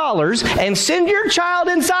 $5 and send your child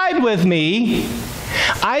inside with me.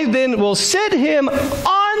 I then will sit him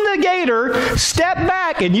on the gator, step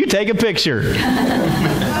back, and you take a picture.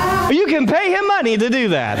 You can pay him money to do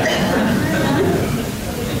that.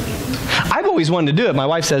 always wanted to do it. My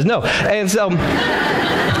wife says no. And so,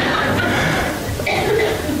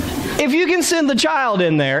 if you can send the child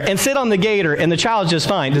in there and sit on the gator and the child's just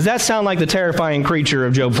fine, does that sound like the terrifying creature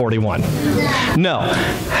of Job 41? No.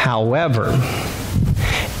 However,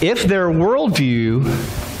 if their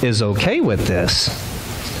worldview is okay with this,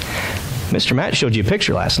 Mr. Matt showed you a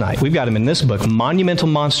picture last night. We've got him in this book, Monumental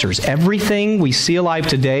Monsters. Everything we see alive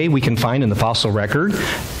today we can find in the fossil record.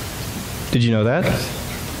 Did you know that?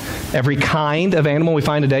 Every kind of animal we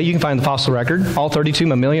find today, you can find in the fossil record. All 32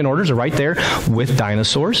 mammalian orders are right there with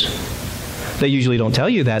dinosaurs. They usually don't tell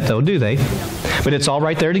you that, though, do they? But it's all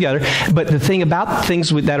right there together. But the thing about things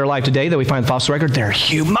that are alive today that we find in the fossil record, they're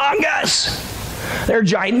humongous. They're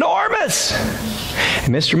ginormous.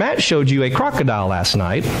 And Mr. Matt showed you a crocodile last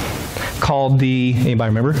night called the,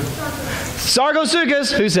 anybody remember?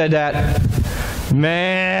 Sarcosuchus. Who said that?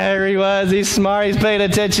 Man, there he was. He's smart. He's paying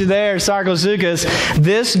attention there. Sarcosuchus.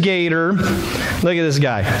 This gator, look at this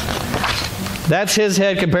guy. That's his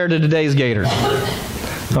head compared to today's gator.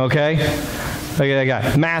 Okay? Look at that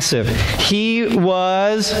guy. Massive. He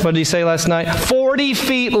was, what did he say last night? 40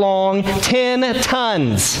 feet long, 10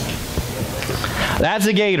 tons. That's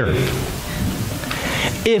a gator.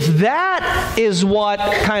 If that is what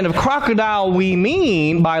kind of crocodile we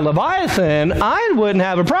mean by Leviathan, I wouldn't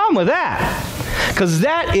have a problem with that. Because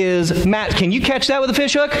that is, Matt, can you catch that with a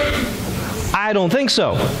fish hook? I don't think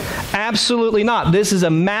so. Absolutely not. This is a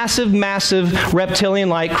massive, massive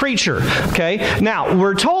reptilian-like creature. Okay? Now,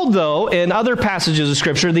 we're told, though, in other passages of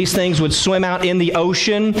Scripture, these things would swim out in the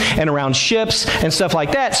ocean and around ships and stuff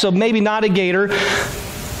like that. So maybe not a gator.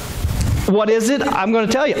 What is it? I'm going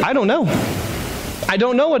to tell you. I don't know. I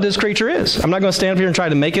don't know what this creature is. I'm not going to stand up here and try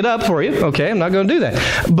to make it up for you. Okay? I'm not going to do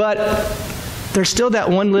that. But there's still that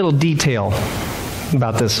one little detail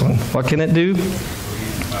about this one. What can it do?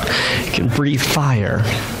 It can breathe fire.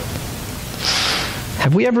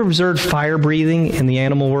 Have we ever observed fire breathing in the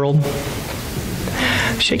animal world?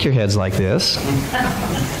 Shake your heads like this.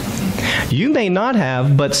 You may not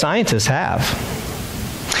have, but scientists have.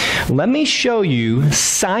 Let me show you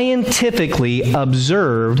scientifically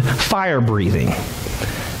observed fire breathing.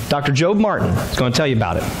 Dr. Job Martin is going to tell you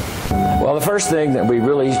about it. Well, the first thing that we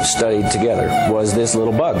really studied together was this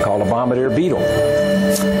little bug called a bombardier beetle.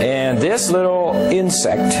 And this little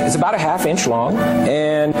insect is about a ½ inch long,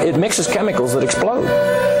 and it mixes chemicals that explode.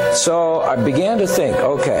 So I began to think,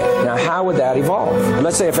 okay, now how would that evolve?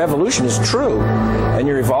 Let's say if evolution is true, and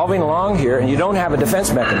you're evolving along here, and you don't have a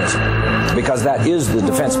defense mechanism, because that is the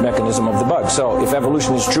defense mechanism of the bug. So if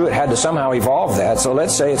evolution is true, it had to somehow evolve that. So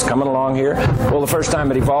let's say it's coming along here. Well, the first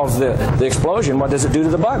time it evolves the explosion, what does it do to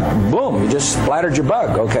the bug? Boom, you just splattered your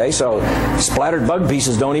bug, okay? So splattered bug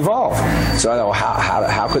pieces don't evolve. So I thought,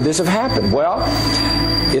 how could this have happened? Well,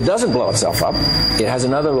 it doesn't blow itself up. It has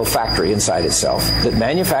another little factory inside itself that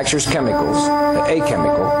manufactures chemicals. A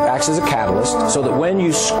chemical acts as a catalyst so that when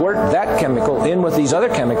you squirt that chemical in with these other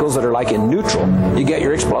chemicals that are like in neutral, you get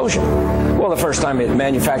your explosion. Well, the first time it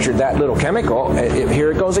manufactured that little chemical,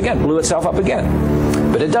 here it goes again, blew itself up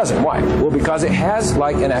again. But it doesn't. Why? Well, because it has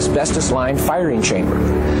like an asbestos-lined firing chamber.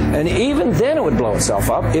 And even then it would blow itself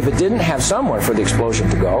up if it didn't have somewhere for the explosion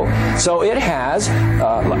to go. So it has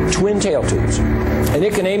like twin tail tubes. And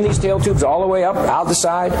it can aim these tail tubes all the way up, out the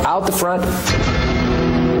side, out the front.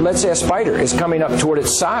 Let's say a spider is coming up toward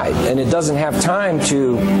its side and it doesn't have time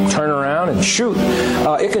to turn around and shoot.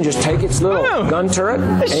 It can just take its little gun turret,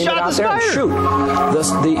 aim it out there and shoot.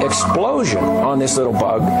 The explosion on this little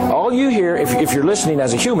bug, all you hear, if you're listening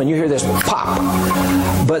as a human, you hear this pop.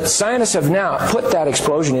 But scientists have now put that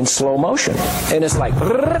explosion in slow motion. And it's like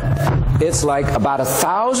about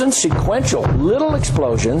 1,000 sequential little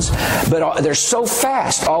explosions, but they're so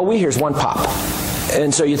fast, all we hear is one pop.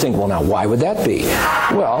 And so you think, well, now, why would that be?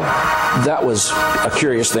 Well, that was a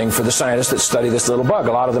curious thing for the scientists that study this little bug.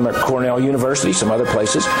 A lot of them at Cornell University, some other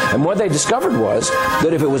places. And what they discovered was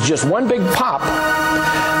that if it was just one big pop,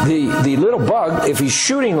 the little bug, if he's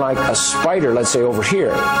shooting like a spider, let's say over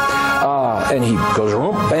here, and he goes,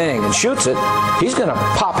 bang, and shoots it, he's going to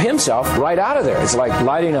pop himself right out of there. It's like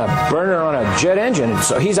lighting a burner on a jet engine,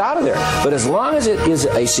 so he's out of there. But as long as it is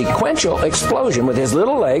a sequential explosion with his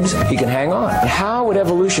little legs, he can hang on. How would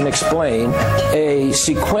evolution explain a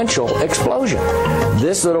sequential explosion?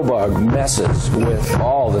 This little bug messes with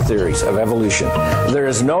all the theories of evolution. There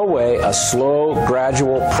is no way a slow,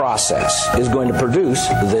 gradual process is going to produce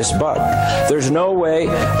this bug. There's no way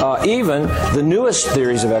even the newest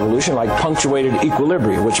theories of evolution, like punctuated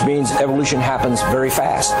equilibrium, which means evolution happens very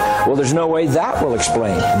fast. Well, there's no way that will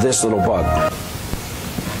explain this little bug.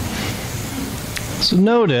 So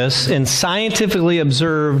notice, in scientifically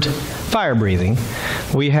observed fire breathing,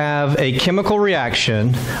 we have a chemical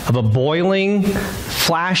reaction of a boiling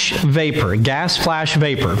flash vapor, gas flash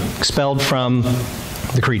vapor, expelled from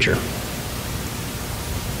the creature.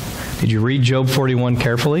 Did you read Job 41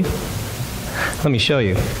 carefully? Let me show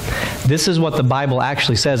you. This is what the Bible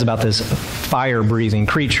actually says about this fire-breathing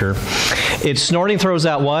creature. Its snorting throws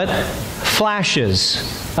out what?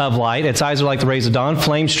 Flashes of light. Its eyes are like the rays of dawn.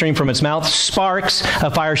 Flames stream from its mouth. Sparks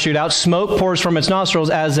of fire shoot out. Smoke pours from its nostrils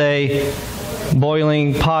as a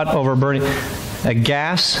boiling pot over burning. A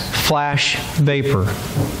gas flash vapor.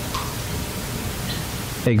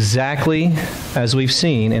 Exactly as we've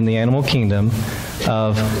seen in the animal kingdom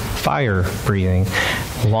of fire breathing.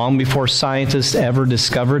 Long before scientists ever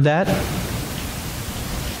discovered that,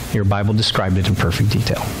 your Bible described it in perfect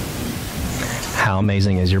detail. How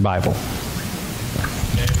amazing is your Bible?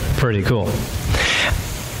 Pretty cool.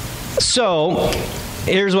 So,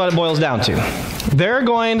 here's what it boils down to. They're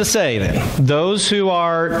going to say that those who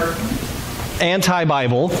are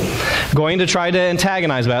anti-Bible, going to try to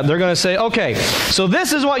antagonize that, they're going to say, okay, so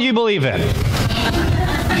this is what you believe in.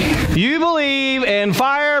 You believe in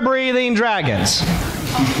fire-breathing dragons.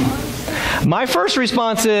 My first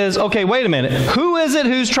response is, okay, wait a minute. Who is it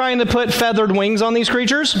who's trying to put feathered wings on these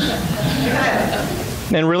creatures?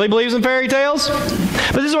 And really believes in fairy tales?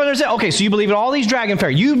 But this is what they're saying. Okay, so you believe in all these dragon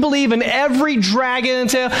fairies. You believe in every dragon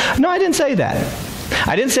tale. No, I didn't say that.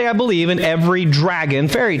 I didn't say I believe in every dragon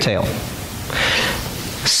fairy tale.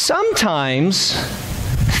 Sometimes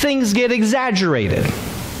things get exaggerated.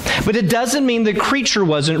 But it doesn't mean the creature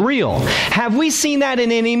wasn't real. Have we seen that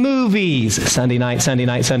in any movies? Sunday night, Sunday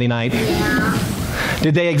night, Sunday night.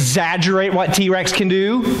 Did they exaggerate what T-Rex can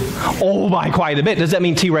do? Oh, by quite a bit. Does that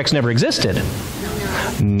mean T-Rex never existed?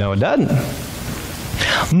 No, it doesn't.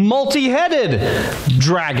 Multi-headed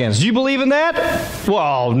dragons. Do you believe in that?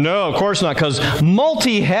 Well, no, of course not, because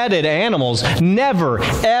multi-headed animals never,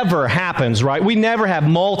 ever happens, right? We never have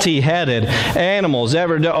multi-headed animals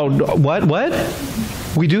ever. Oh, what?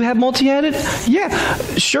 We do have multi-headed? Yeah,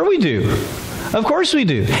 sure we do. Of course we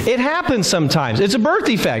do. It happens sometimes. It's a birth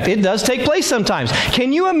defect. It does take place sometimes.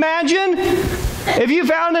 Can you imagine if you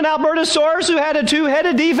found an Albertosaurus who had a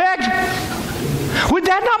two-headed defect? Would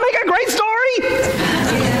that not make a great story?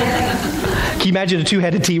 Can you imagine a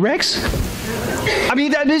two-headed T-Rex? I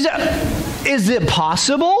mean, is it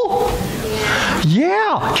possible?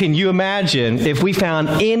 Yeah. Can you imagine if we found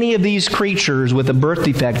any of these creatures with a birth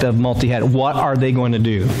defect of multi-head? What are they going to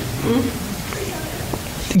do?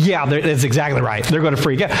 Yeah, that's exactly right. They're going to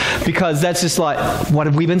freak out because that's just like, what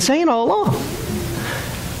have we been saying all along?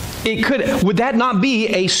 Would that not be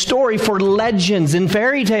a story for legends and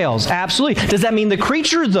fairy tales? Absolutely. Does that mean the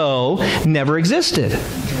creature, though, never existed?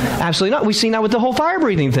 Absolutely not. We've seen that with the whole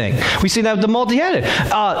fire-breathing thing. We've seen that with the multi-headed.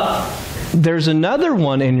 There's another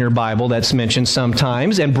one in your Bible that's mentioned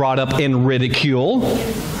sometimes and brought up in ridicule.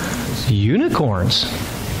 Unicorns.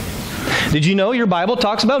 Did you know your Bible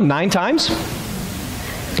talks about 9 times?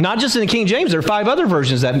 Not just in the King James, there are 5 other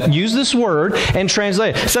versions that use this word and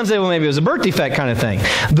translate it. Some say, well, maybe it was a birth defect kind of thing.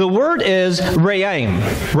 The word is ra'aim.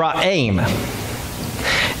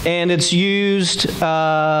 And it's used, like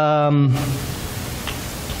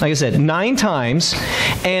I said, 9 times.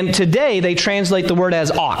 And today they translate the word as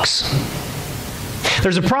ox.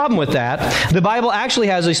 There's a problem with that. The Bible actually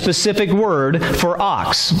has a specific word for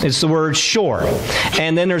ox. It's the word shor.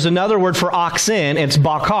 And then there's another word for oxen. It's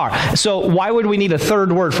bakar. So why would we need a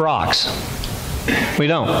third word for ox? We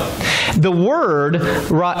don't. The word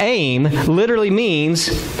ra'aim literally means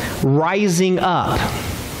rising up.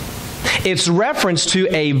 It's reference to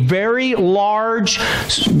a very large,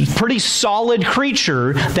 pretty solid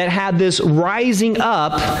creature that had this rising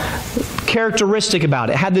up characteristic about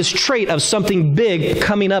it. It had this trait of something big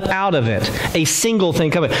coming up out of it. A single thing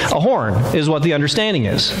coming. A horn is what the understanding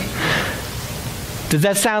is. Does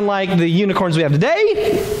that sound like the unicorns we have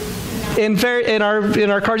today in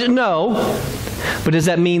our cards? No. But does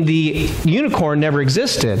that mean the unicorn never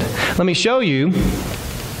existed? Let me show you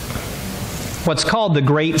what's called the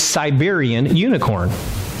Great Siberian Unicorn.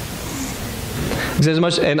 It says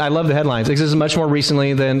much, and I love the headlines. It says much more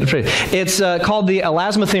recently than it's called the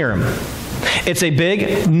Elasmotherium. It's a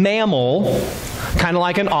big mammal, kind of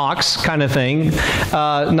like an ox kind of thing.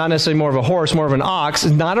 Not necessarily more of a horse, more of an ox.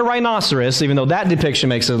 Not a rhinoceros, even though that depiction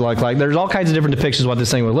makes it look like. There's all kinds of different depictions of what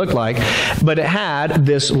this thing would look like. But it had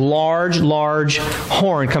this large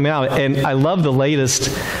horn coming out. And I love the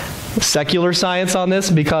latest secular science on this,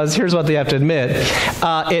 because here's what they have to admit.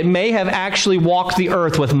 It may have actually walked the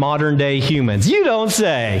earth with modern day humans. You don't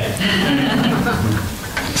say.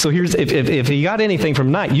 So here's, if you got anything from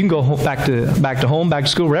tonight, you can go home, back to home, back to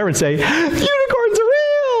school, wherever, and say, unicorns are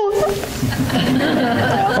real!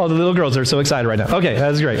 Oh, the little girls are so excited right now. Okay,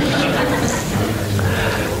 that's great.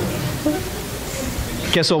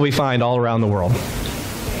 Guess what we find all around the world?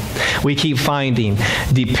 We keep finding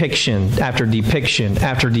depiction after depiction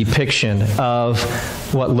after depiction of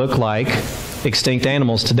what look like extinct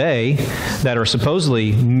animals today that are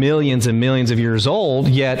supposedly millions and millions of years old,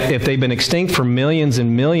 yet if they've been extinct for millions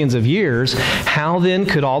and millions of years, how then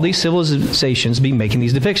could all these civilizations be making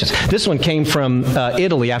these depictions? This one came from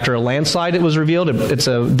Italy after a landslide. It was revealed.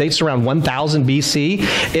 It dates around 1000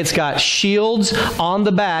 BC. It's got shields on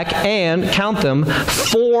the back and, count them,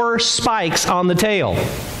 4 spikes on the tail.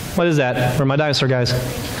 What is that? Where are my dinosaur guys?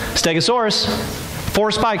 Stegosaurus.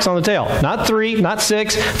 4 spikes on the tail. Not 3, not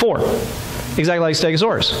 6, 4. Exactly like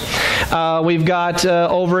Stegosaurus. We've got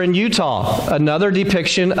over in Utah another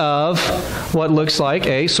depiction of what looks like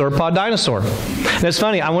a sauropod dinosaur. And it's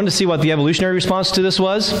funny, I wanted to see what the evolutionary response to this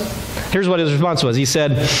was. Here's what his response was. He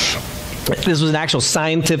said, this was an actual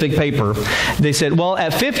scientific paper. They said, well,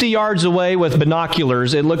 at 50 yards away with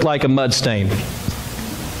binoculars, it looked like a mud stain.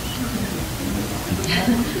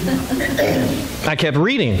 I kept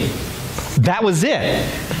reading. That was it.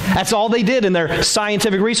 That's all they did in their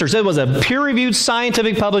scientific research. It was a peer-reviewed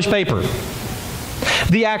scientific published paper.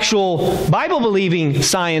 The actual Bible-believing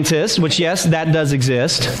scientists, which yes, that does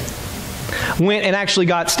exist, went and actually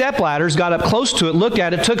got stepladders, got up close to it, looked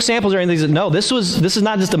at it, took samples and everything. Said, no, this is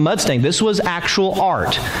not just a mud stain. This was actual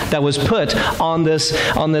art that was put on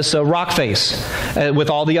this rock face with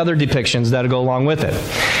all the other depictions that go along with it.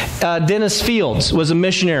 Dennis Fields was a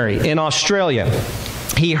missionary in Australia.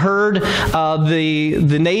 He heard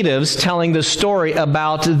the natives telling the story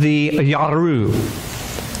about the Yaru.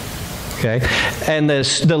 Okay, and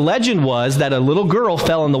the legend was that a little girl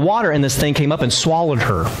fell in the water and this thing came up and swallowed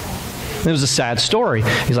her. It was a sad story.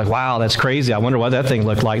 He's like, wow, that's crazy. I wonder what that thing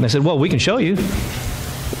looked like. And I said, well, we can show you.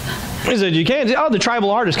 He said, you can? Oh, the tribal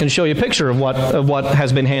artist can show you a picture of what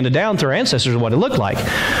has been handed down through our ancestors of what it looked like.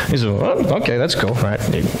 He said, well, okay, that's cool. Right?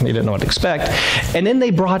 He didn't know what to expect. And then they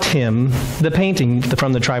brought him the painting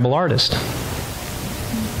from the tribal artist.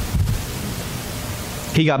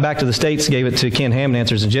 He got back to the States, gave it to Ken Ham and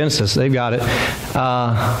Answers in Genesis. They've got it.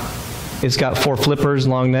 It's got 4 flippers,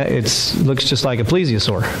 long neck. It looks just like a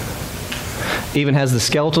plesiosaur. Even has the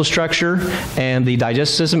skeletal structure and the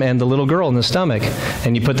digestive system and the little girl in the stomach.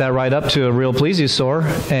 And you put that right up to a real plesiosaur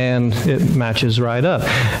and it matches right up.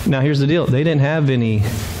 Now here's the deal. They didn't have any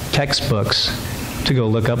textbooks to go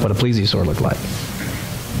look up what a plesiosaur looked like.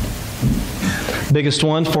 Biggest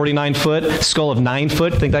one, 49 foot, skull of 9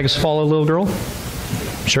 foot. Think that could swallow a little girl?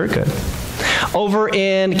 Sure it could. Over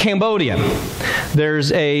in Cambodia,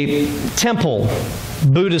 there's a temple,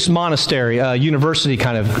 Buddhist monastery, university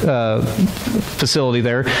kind of facility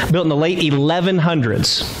there, built in the late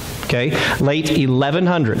 1100s. Okay, late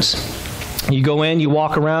 1100s. You go in, you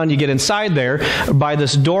walk around, you get inside there. By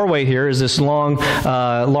this doorway here is this long,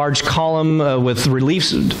 large column with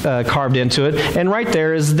reliefs carved into it, and right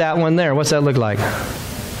there is that one there. What's that look like?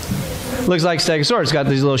 Looks like Stegosaurus. It's got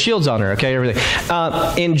these little shields on her, okay, everything.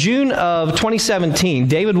 In June of 2017,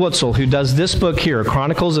 David Wutzel, who does this book here,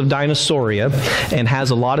 Chronicles of Dinosauria, and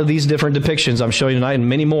has a lot of these different depictions I'm showing you tonight and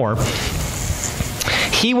many more,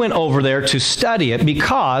 he went over there to study it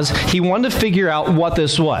because he wanted to figure out what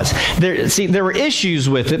this was. There were issues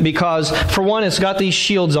with it because, for one, it's got these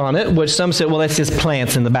shields on it, which some said, well, that's just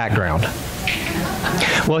plants in the background.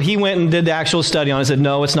 Well, he went and did the actual study on it and said,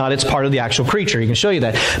 no, it's not. It's part of the actual creature. He can show you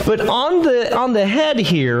that. But on the head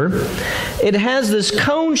here, it has this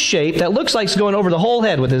cone shape that looks like it's going over the whole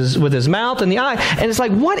head with his mouth and the eye. And it's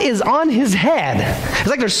like, what is on his head? It's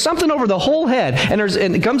like there's something over the whole head. And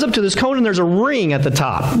it comes up to this cone and there's a ring at the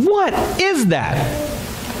top. What is that?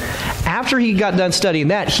 After he got done studying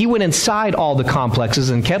that, he went inside all the complexes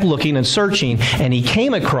and kept looking and searching, and he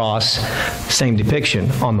came across the same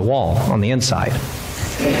depiction on the wall on the inside.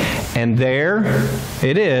 And there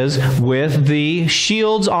it is with the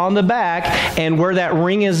shields on the back, and where that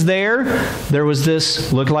ring is there was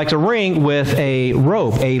this, looked like a ring with a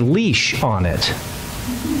rope, a leash on it.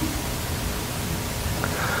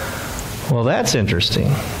 Well, that's interesting.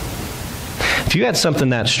 If you had something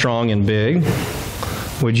that strong and big,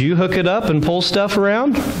 would you hook it up and pull stuff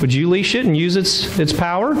around? Would you leash it and use its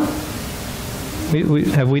power?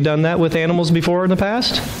 Have we done that with animals before in the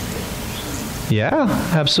past? Yeah,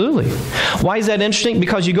 absolutely. Why is that interesting?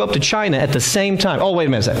 Because you go up to China at the same time. Oh, wait a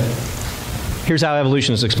minute. Here's how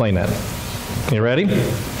evolutionists explain that. You ready?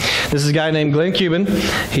 This is a guy named Glenn Cuban.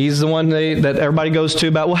 He's the one that everybody goes to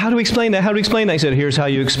about, well, how do we explain that? How do we explain that? He said, here's how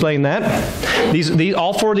you explain that.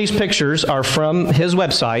 All four of these pictures are from his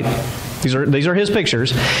website. These are his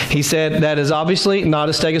pictures. He said that is obviously not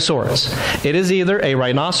a stegosaurus. It is either a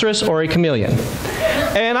rhinoceros or a chameleon.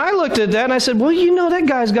 And I looked at that and I said, well, you know, that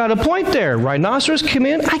guy's got a point there. Rhinoceros,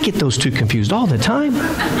 chameleon, I get those two confused all the time.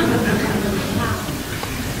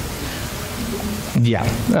 Yeah,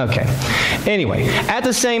 okay. Anyway, at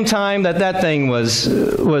the same time that thing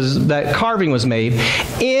that carving was made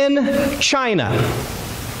in China,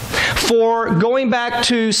 for going back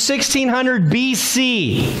to 1600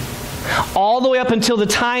 BC, all the way up until the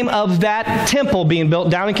time of that temple being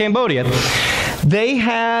built down in Cambodia, they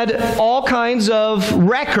had all kinds of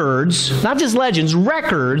records, not just legends,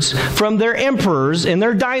 records from their emperors in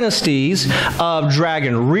their dynasties of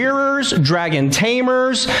dragon rearers, dragon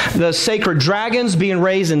tamers, the sacred dragons being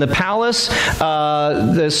raised in the palace.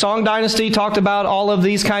 The Song dynasty talked about all of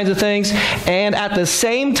these kinds of things. And at the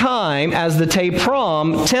same time as the Te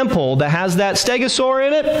Prom temple that has that stegosaur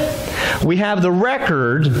in it, we have the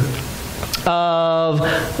record of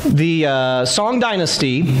the Song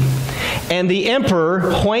dynasty and the emperor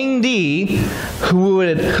Huangdi,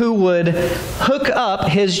 who would hook up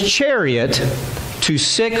his chariot to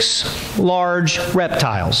 6 large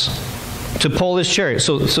reptiles to pull his chariot.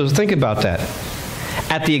 So think about that.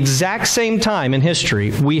 At the exact same time in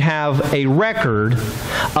history, we have a record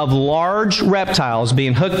of large reptiles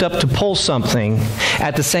being hooked up to pull something.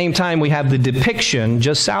 At the same time, we have the depiction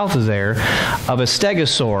just south of there of a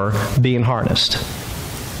stegosaur being harnessed.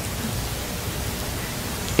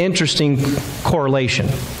 Interesting correlation.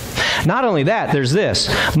 Not only that, there's this.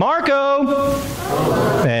 Marco!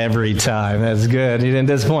 Every time. That's good. He didn't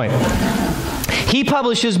disappoint. He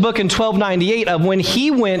published his book in 1298 of when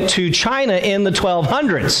he went to China in the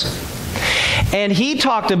 1200s. And he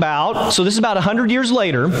talked about, so this is about 100 years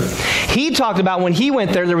later, he talked about when he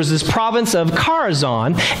went there was this province of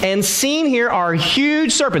Kharazan, and seen here are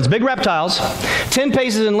huge serpents, big reptiles, 10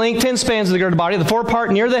 paces in length, 10 spans of the girded body, the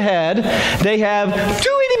forepart near the head. They have 2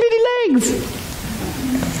 itty-bitty legs.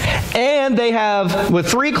 And they have, with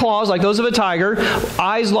 3 claws like those of a tiger,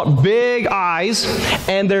 eyes, big eyes,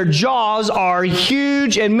 and their jaws are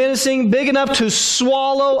huge and menacing, big enough to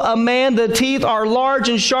swallow a man. The teeth are large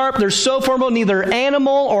and sharp. They're so formidable, neither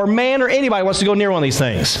animal or man or anybody wants to go near one of these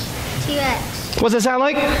things. T-Rex. What's it sound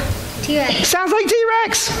like? T-Rex. Sounds like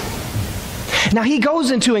T-Rex. Now, he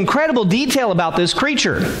goes into incredible detail about this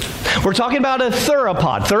creature. We're talking about a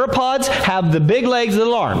theropod. Theropods have the big legs and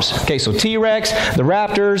little arms. Okay, so T-Rex, the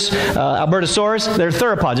raptors, Albertosaurus, they're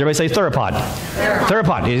theropods. Everybody say theropod.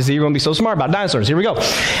 Theropod. You're going to be so smart about dinosaurs. Here we go.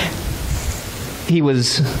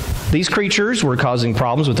 These creatures were causing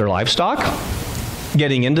problems with their livestock,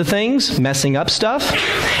 getting into things, messing up stuff.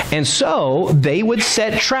 And so they would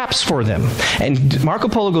set traps for them. And Marco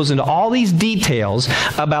Polo goes into all these details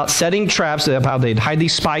about setting traps, how they'd hide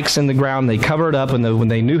these spikes in the ground, they cover it up, and when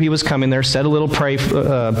they knew he was coming there, set a little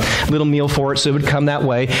little meal for it so it would come that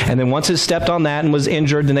way. And then once it stepped on that and was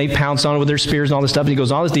injured, then they'd pounce on it with their spears and all this stuff. And he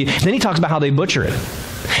goes on this detail. Then he talks about how they butcher it,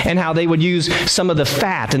 and how they would use some of the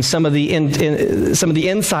fat and some of the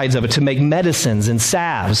insides of it to make medicines and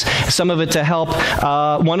salves. Some of it to help.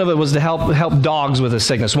 One of it was to help dogs with a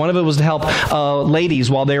sickness. One of it was to help ladies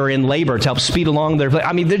while they were in labor, to help speed along their.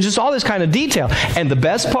 I mean, there's just all this kind of detail. And the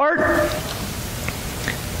best part,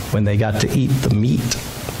 when they got to eat the meat.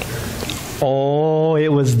 Oh, it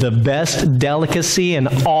was the best delicacy in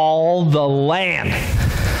all the land.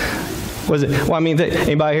 Was it? Well, I mean,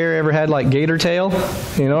 anybody here ever had like gator tail,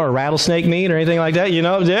 or rattlesnake meat or anything like that?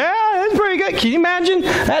 Yeah, it's pretty good. Can you imagine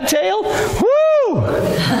that tail? Woo!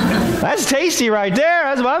 That's tasty right there.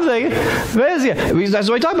 That's what I'm thinking. That's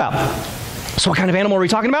what we talk about. So what kind of animal are we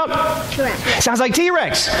talking about? T-Rex. Sounds like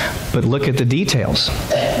T-Rex. But look at the details.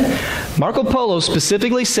 Marco Polo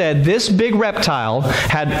specifically said this big reptile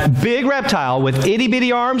with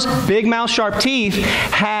itty-bitty arms, big mouth, sharp teeth,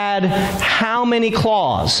 had how many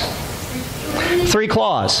claws? 3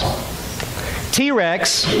 claws.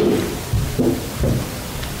 T-Rex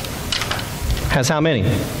has how many?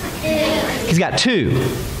 He's got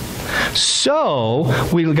 2. So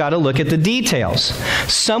we've got to look at the details.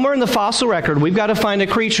 Somewhere in the fossil record, we've got to find a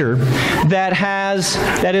creature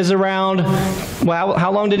that is around, well,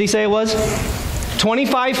 how long did he say it was?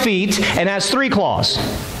 25 feet and has 3 claws.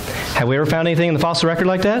 Have we ever found anything in the fossil record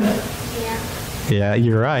like that? Yeah,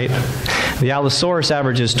 you're right. The Allosaurus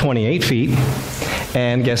averages 28 feet.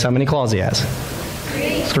 And guess how many claws he has?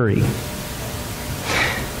 3.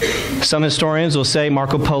 Some historians will say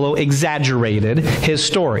Marco Polo exaggerated his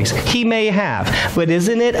stories. He may have. But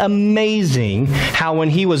isn't it amazing how when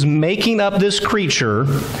he was making up this creature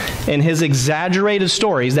in his exaggerated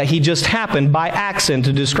stories that he just happened by accident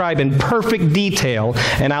to describe in perfect detail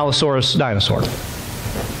an Allosaurus dinosaur?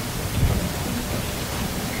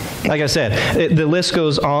 Like I said, the list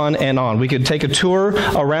goes on and on. We could take a tour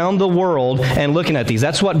around the world and looking at these.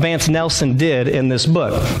 That's what Vance Nelson did in this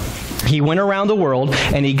book. He went around the world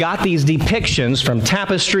and he got these depictions from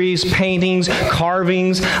tapestries, paintings,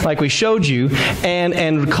 carvings, like we showed you,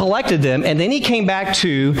 and collected them. And then he came back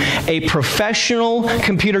to a professional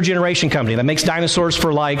computer generation company that makes dinosaurs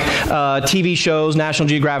for like TV shows, National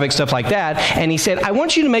Geographic, stuff like that. And he said, I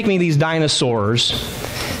want you to make me these dinosaurs,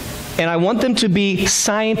 and I want them to be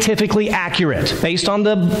scientifically accurate, based on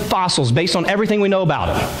the fossils, based on everything we know about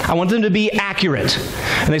them. I want them to be accurate.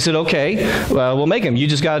 And they said, okay, well, we'll make them. You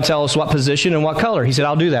just got to tell us what position and what color. He said,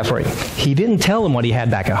 I'll do that for you. He didn't tell them what he had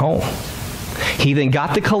back at home. He then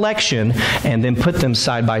got the collection and then put them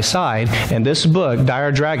side by side. And this book,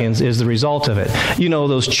 Dire Dragons, is the result of it. You know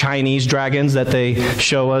those Chinese dragons that they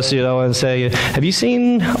show us, and say, have you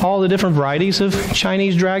seen all the different varieties of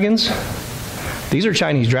Chinese dragons? These are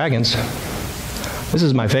Chinese dragons. This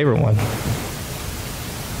is my favorite one.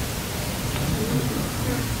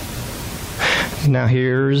 Now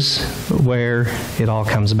here's where it all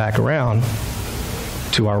comes back around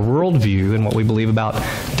to our worldview and what we believe about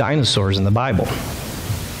dinosaurs in the Bible.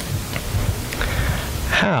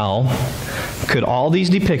 How could all these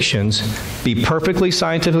depictions be perfectly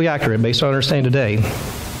scientifically accurate based on our understanding today?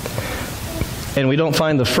 And we don't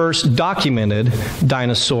find the first documented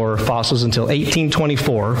dinosaur fossils until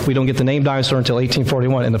 1824. We don't get the name dinosaur until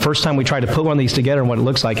 1841. And the first time we try to put one of these together and what it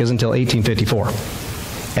looks like is until 1854.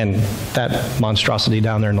 And that monstrosity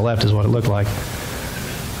down there on the left is what it looked like.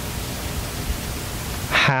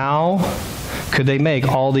 How could they make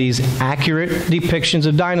all these accurate depictions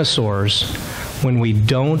of dinosaurs when we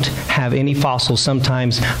don't have any fossils,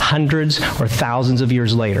 sometimes hundreds or thousands of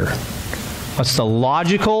years later? What's the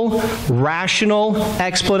logical, rational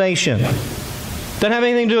explanation? Doesn't have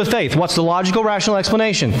anything to do with faith. What's the logical, rational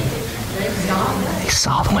explanation? They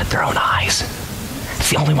saw them with their own eyes. It's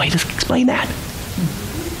the only way to explain that.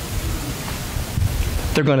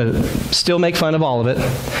 They're going to still make fun of all of it,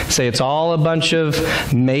 say it's all a bunch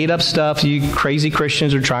of made-up stuff you crazy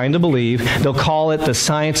Christians are trying to believe. They'll call it the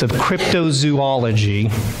science of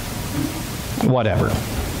cryptozoology. Whatever.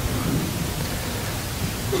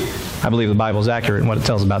 I believe the Bible is accurate in what it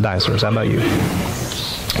tells about dinosaurs. How about you?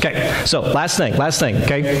 Okay, so last thing,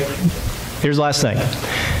 okay? Here's the last thing.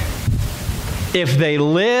 If they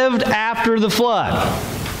lived after the flood,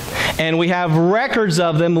 and we have records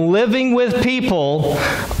of them living with people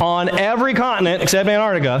on every continent except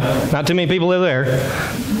Antarctica, not too many people live there,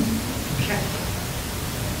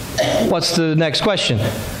 what's the next question?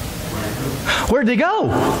 Where'd they go?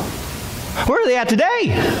 Where are they at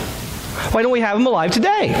today? Why don't we have them alive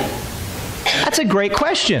today? That's a great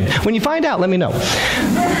question. When you find out, let me know.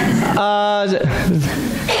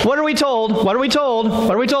 What are we told? What are we told?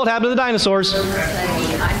 What are we told happened to the dinosaurs?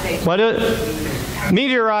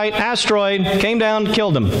 Meteorite, asteroid, came down,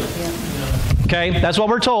 killed them. Okay, that's what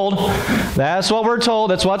we're told. That's what we're told.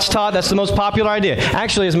 That's what's taught. That's the most popular idea.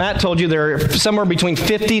 Actually, as Matt told you, there are somewhere between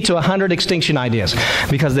 50 to 100 extinction ideas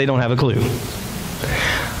because they don't have a clue.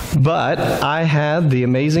 But I had the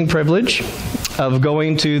amazing privilege of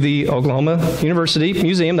going to the Oklahoma University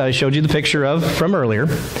Museum that I showed you the picture of from earlier,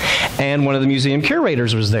 and one of the museum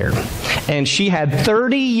curators was there. And she had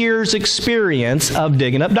 30 years experience of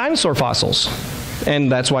digging up dinosaur fossils.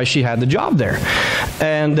 And that's why she had the job there.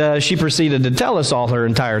 And she proceeded to tell us all her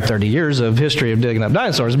entire 30 years of history of digging up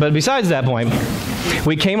dinosaurs. But besides that point,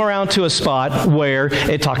 we came around to a spot where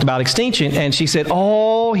it talked about extinction, and she said,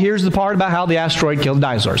 oh, here's the part about how the asteroid killed the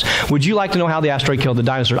dinosaurs. Would you like to know how the asteroid killed the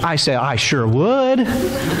dinosaurs? I said, I sure would.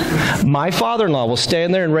 My father-in-law will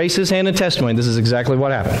stand there and raise his hand in testimony. This is exactly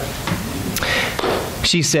what happened.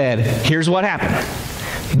 She said, here's what happened.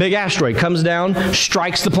 Big asteroid comes down,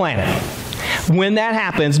 strikes the planet. When that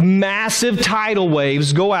happens, massive tidal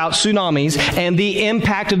waves go out, tsunamis, and the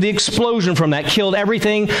impact of the explosion from that killed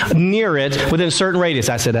everything near it within a certain radius.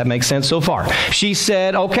 I said, that makes sense so far. She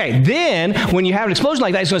said, okay, then when you have an explosion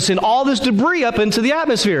like that, it's going to send all this debris up into the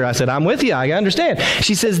atmosphere. I said, I'm with you, I understand.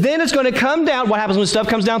 She says, then it's going to come down. What happens when stuff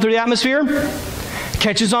comes down through the atmosphere?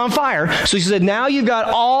 Catches on fire. So she said, now you've got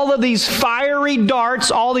all of these fiery darts,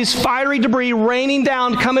 all these fiery debris raining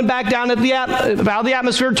down, coming back down at the out of the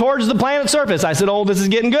atmosphere towards the planet's surface. I said, oh, this is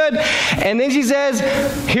getting good. And then she says,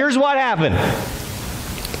 here's what happened.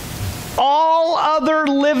 All other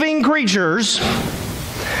living creatures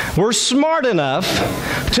were smart enough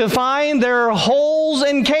to find their holes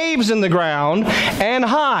and caves in the ground and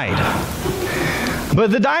hide.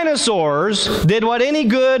 But the dinosaurs did what any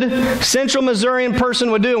good Central Missourian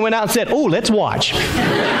person would do and went out and said, "Oh, let's watch."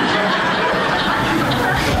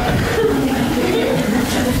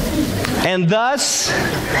 And thus,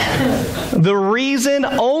 the reason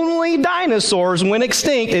only dinosaurs went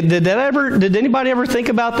extinct, did anybody ever think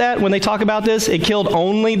about that when they talk about this? It killed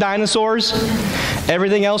only dinosaurs.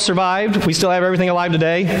 Everything else survived. We still have everything alive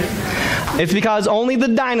today. It's because only the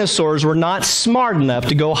dinosaurs were not smart enough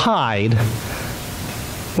to go hide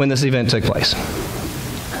when this event took place.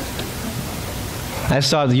 I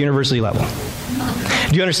saw at the university level.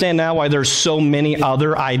 Do you understand now why there's so many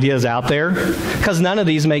other ideas out there? Because none of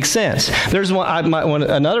these make sense. There's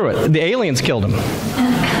another one. The aliens killed him.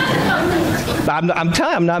 I'm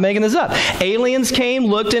telling you, I'm not making this up. Aliens came,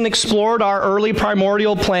 looked, and explored our early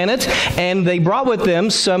primordial planet, and they brought with them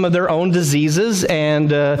some of their own diseases and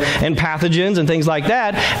pathogens and things like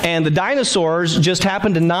that. And the dinosaurs just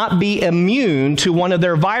happened to not be immune to one of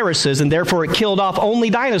their viruses, and therefore it killed off only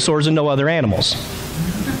dinosaurs and no other animals.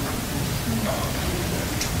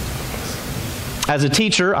 As a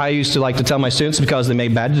teacher, I used to like to tell my students, because they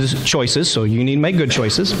made bad choices, so you need to make good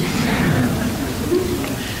choices.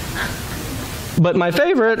 But my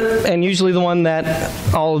favorite, and usually the one that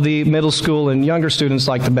all of the middle school and younger students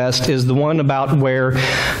like the best, is the one about where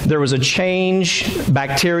there was a change,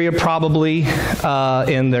 bacteria probably,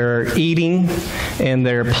 in their eating, in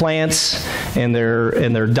their plants, in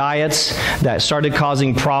their diets, that started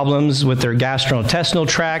causing problems with their gastrointestinal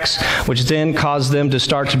tracts, which then caused them to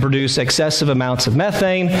start to produce excessive amounts of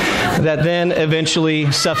methane that then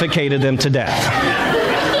eventually suffocated them to death.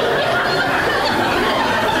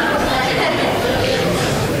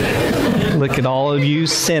 Look at all of you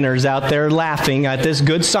sinners out there laughing at this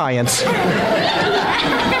good science. Oh,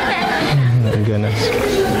 my goodness.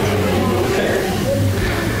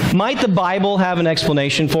 Might the Bible have an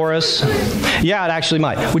explanation for us? Yeah, it actually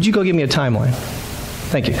might. Would you go give me a timeline?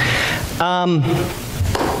 Thank you.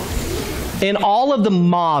 In all of the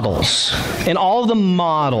models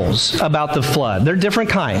about the flood, there are different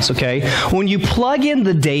kinds, okay? When you plug in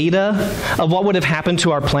the data of what would have happened to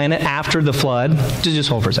our planet after the flood, just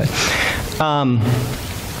hold for a second.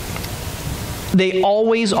 They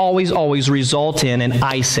always result in an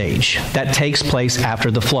ice age that takes place after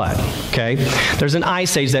the flood, okay? There's an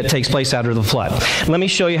ice age that takes place after the flood. Let me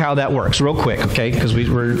show you how that works real quick, okay? Because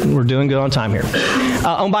we're doing good on time here.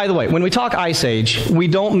 Oh, by the way, when we talk ice age, we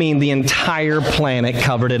don't mean the entire planet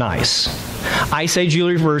covered in ice. Ice age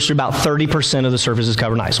usually refers to about 30% of the surface is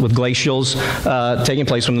covered in ice, with glacials taking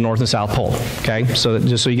place from the North and South Pole, okay? So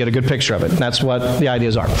just so you get a good picture of it. That's what the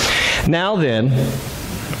ideas are. Now then,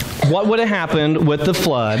 what would have happened with the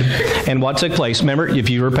flood and what took place? Remember,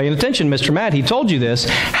 if you were paying attention, Mr. Matt, he told you this.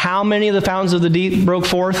 How many of the fountains of the deep broke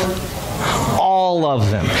forth? All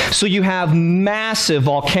of them. So you have massive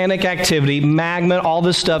volcanic activity, magma, all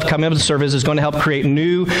this stuff coming up to the surface is going to help create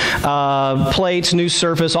new plates, new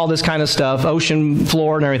surface, all this kind of stuff, ocean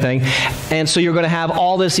floor and everything. And so you're going to have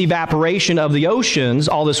all this evaporation of the oceans,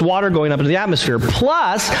 all this water going up into the atmosphere.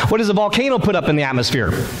 Plus, what does a volcano put up in the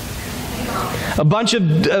atmosphere? A bunch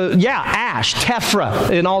of, ash, tephra,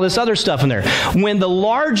 and all this other stuff in there. When the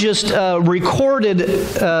largest recorded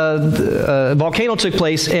volcano took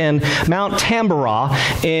place in Mount Tambora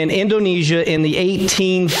in Indonesia in the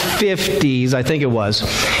 1850s, I think it was,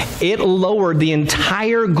 it lowered the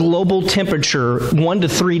entire global temperature 1 to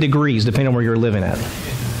 3 degrees, depending on where you're living at.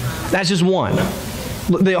 That's just one.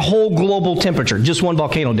 The whole global temperature, just one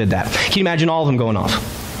volcano did that. Can you imagine all of them going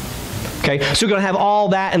off? Okay, so you're going to have all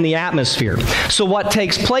that in the atmosphere. So what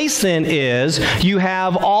takes place then is you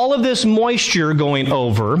have all of this moisture going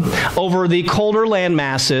over the colder land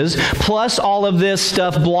masses, plus all of this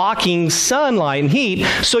stuff blocking sunlight and heat,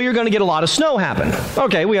 so you're going to get a lot of snow happen.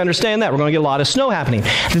 Okay, we understand that. We're going to get a lot of snow happening.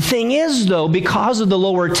 The thing is, though, because of the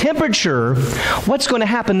lower temperature, what's going to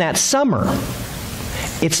happen that summer?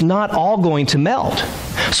 It's not all going to melt.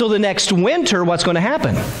 So the next winter, what's going to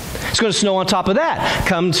happen? It's going to snow on top of that.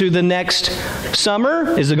 Come to the next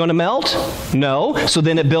summer, is it going to melt? No. So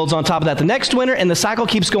then it builds on top of that the next winter, and the cycle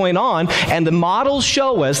keeps going on. And the models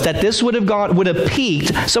show us that this would have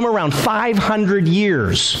peaked somewhere around 500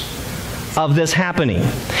 years of this happening,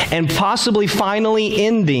 and possibly finally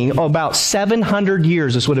ending about 700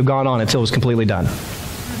 years. This would have gone on until it was completely done.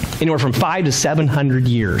 Anywhere from 500 to 700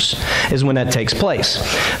 years is when that takes place.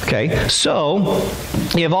 Okay, so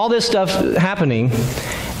you have all this stuff happening.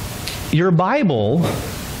 Your Bible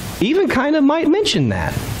even kind of might mention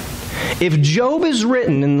that. If Job is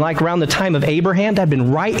written in like around the time of Abraham, that'd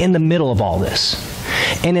been right in the middle of all this.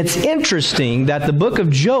 And it's interesting that the book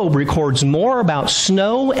of Job records more about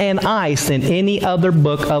snow and ice than any other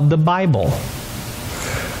book of the Bible.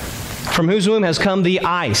 From whose womb has come the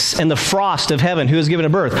ice and the frost of heaven, who has given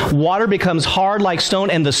it birth. Water becomes hard like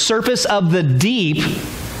stone, and the surface of the deep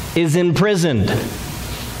is imprisoned.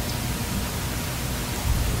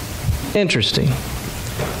 Interesting.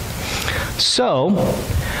 So,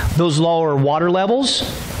 those lower water levels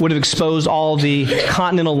would have exposed all the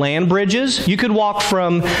continental land bridges. You could walk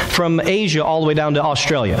from Asia all the way down to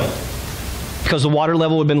Australia, because the water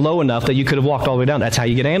level would have been low enough that you could have walked all the way down. That's how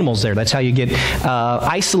you get animals there. That's how you get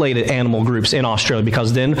isolated animal groups in Australia,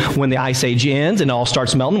 because then when the ice age ends and it all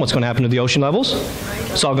starts melting, what's going to happen to the ocean levels?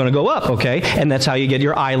 It's all going to go up, okay? And that's how you get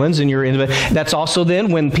your islands and your... That's also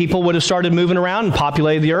then when people would have started moving around and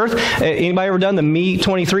populated the earth. Anybody ever done the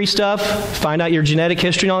Me23 stuff? Find out your genetic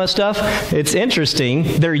history and all that stuff? It's interesting.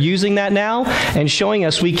 They're using that now and showing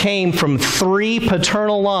us we came from 3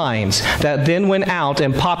 paternal lines that then went out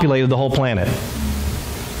and populated the whole planet.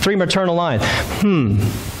 3 maternal lines.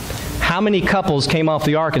 How many couples came off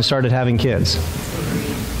the ark and started having kids?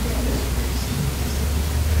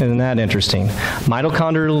 Isn't that interesting?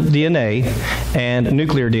 Mitochondrial DNA and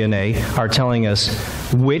nuclear DNA are telling us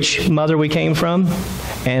which mother we came from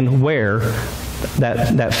and where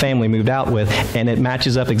that family moved out with, and it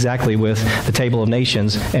matches up exactly with the Table of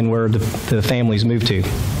Nations and where the families moved to.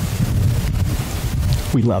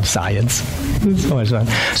 We love science. It's so much fun.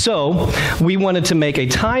 So, we wanted to make a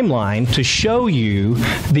timeline to show you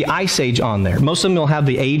the Ice Age on there. Most of them will have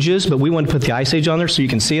the ages, but we wanted to put the Ice Age on there so you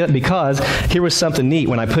can see it, because here was something neat.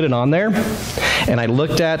 When I put it on there, and I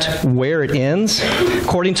looked at where it ends,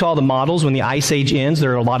 according to all the models, when the Ice Age ends,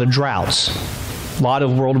 there are a lot of droughts. A lot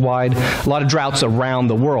of droughts around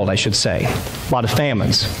the world, I should say. A lot of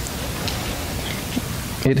famines.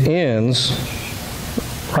 It ends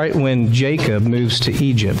right when Jacob moves to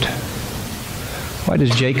Egypt. Why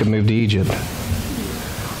does Jacob move to Egypt?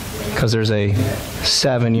 Because there's a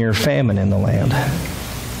 7-year famine in the land.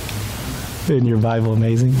 Isn't your Bible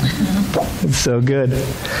amazing? It's so good.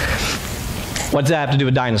 What does that have to do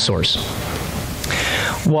with dinosaurs?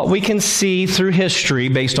 What we can see through history,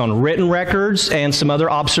 based on written records and some other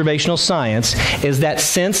observational science, is that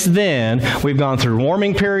since then, we've gone through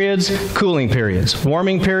warming periods, cooling periods,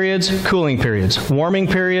 warming periods, cooling periods, warming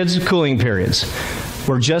periods, cooling periods.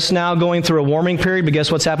 We're just now going through a warming period, but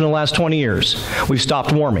guess what's happened in the last 20 years? We've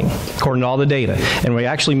stopped warming, according to all the data, and we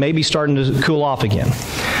actually may be starting to cool off again.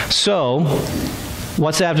 So,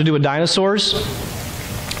 what's that have to do with dinosaurs?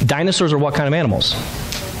 Dinosaurs are what kind of animals?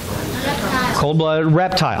 Cold-blooded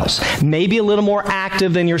reptiles. Maybe a little more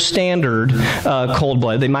active than your standard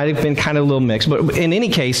cold-blooded. They might have been kind of a little mixed, but in any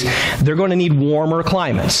case, they're going to need warmer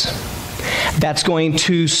climates. That's going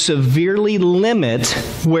to severely limit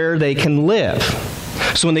where they can live.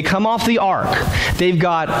 So when they come off the ark, they've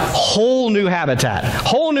got whole new habitat,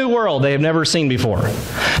 whole new world they have never seen before.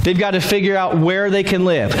 They've got to figure out where they can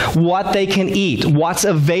live, what they can eat, what's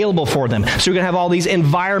available for them. So you're going to have all these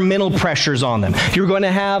environmental pressures on them. You're going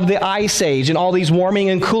to have the Ice Age and all these warming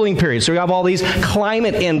and cooling periods. So you have all these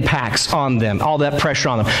climate impacts on them, all that pressure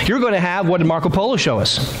on them. You're going to have, what did Marco Polo show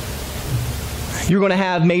us? You're going to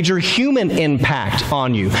have major human impact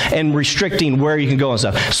on you and restricting where you can go and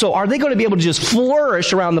stuff. So are they going to be able to just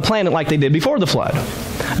flourish around the planet like they did before the flood?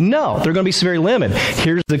 No, they're going to be severely limited.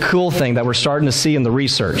 Here's the cool thing that we're starting to see in the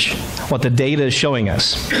research, what the data is showing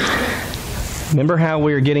us. Remember how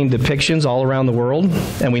we are getting depictions all around the world,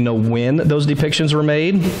 and we know when those depictions were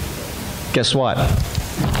made? Guess what?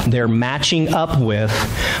 They're matching up with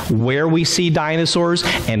where we see dinosaurs,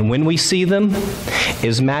 and when we see them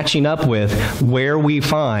is matching up with where we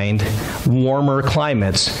find warmer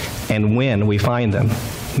climates, and when we find them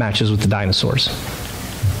matches with the dinosaurs.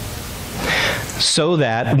 So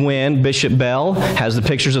that when Bishop Bell has the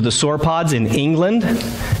pictures of the sauropods in England,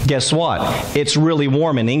 guess what? It's really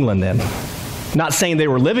warm in England then. Not saying they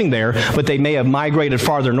were living there, but they may have migrated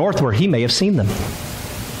farther north where he may have seen them.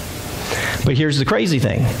 But here's the crazy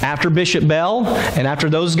thing. After Bishop Bell and after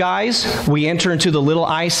those guys, we enter into the Little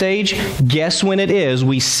Ice Age. Guess when it is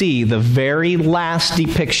we see the very last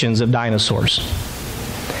depictions of dinosaurs?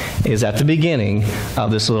 Is at the beginning of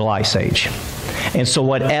this Little Ice Age. And so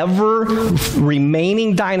whatever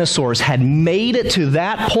remaining dinosaurs had made it to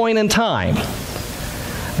that point in time,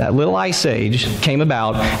 that Little Ice Age came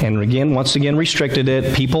about and once again restricted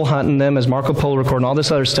it, people hunting them as Marco Polo recorded and all this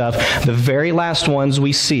other stuff. The very last ones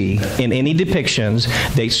we see in any depictions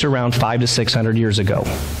dates to around 500 to 600 years ago.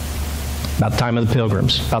 About the time of the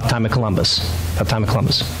Pilgrims, about the time of Columbus, about the time of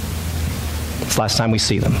Columbus. It's the last time we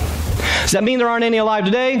see them. Does that mean there aren't any alive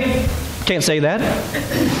today? Can't say that.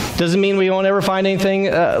 Doesn't mean we won't ever find anything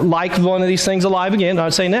like one of these things alive again. I'm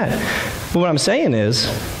not saying that. But what I'm saying is,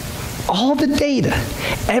 all the data,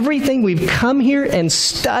 everything we've come here and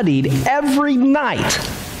studied every night,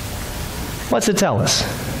 what's it tell us?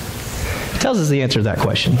 It tells us the answer to that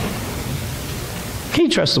question. Can you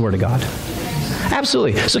trust the Word of God?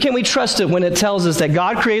 Absolutely. So can we trust it when it tells us that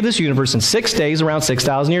God created this universe in 6 days around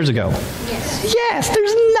 6,000 years ago? Yes. Yes,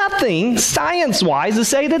 there's nothing science-wise to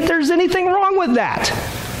say that there's anything wrong with that.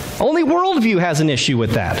 Only worldview has an issue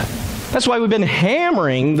with that. That's why we've been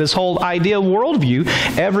hammering this whole idea of worldview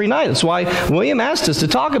every night. That's why William asked us to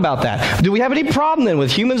talk about that. Do we have any problem then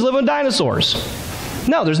with humans living with dinosaurs?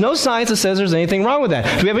 No, there's no science that says there's anything wrong with that.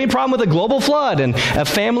 Do we have any problem with a global flood and a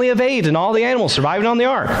family of 8 and all the animals surviving on the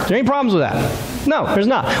ark? Are there any problems with that? No, there's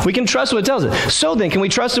not. We can trust what it tells us. So then, can we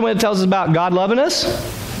trust it when it tells us about God loving us,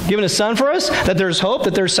 giving His Son for us, that there's hope,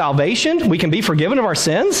 that there's salvation, we can be forgiven of our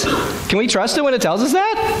sins? Can we trust it when it tells us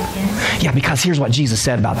that? Yeah, because here's what Jesus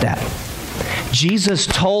said about that. Jesus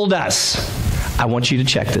told us, I want you to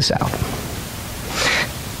check this out.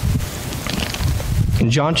 In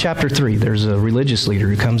John chapter 3, there's a religious leader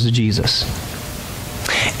who comes to Jesus.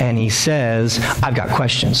 And he says, I've got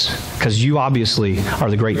questions, because you obviously are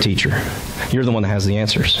the great teacher. You're the one that has the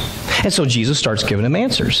answers. And so Jesus starts giving him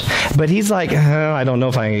answers. But he's like, I don't know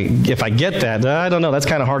if I get that. I don't know. That's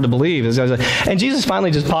kind of hard to believe. And Jesus finally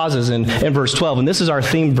just pauses in verse 12. And this is our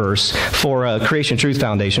theme verse for Creation Truth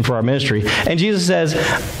Foundation, for our ministry. And Jesus says,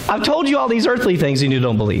 I've told you all these earthly things and you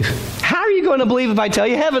don't believe. How are you going to believe if I tell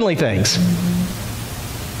you heavenly things?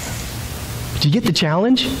 Do you get the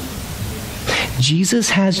challenge? Jesus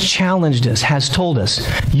has challenged us, has told us,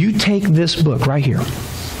 you take this book right here,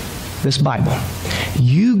 this Bible,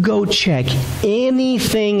 you go check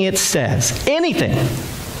anything it says, anything,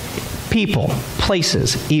 people,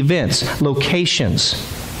 places, events, locations,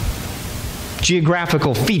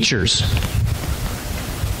 geographical features,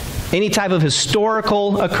 any type of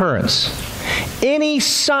historical occurrence, any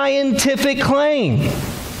scientific claim.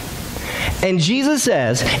 And Jesus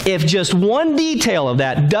says, if just one detail of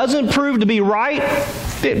that doesn't prove to be right,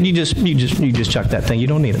 you just chuck that thing. You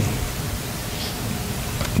don't need it.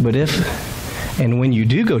 But if and when you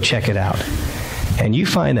do go check it out, and you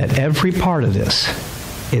find that every part of this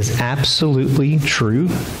is absolutely true,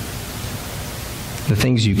 the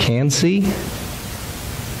things you can see,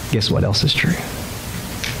 guess what else is true?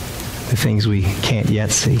 The things we can't yet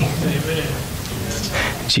see. Amen.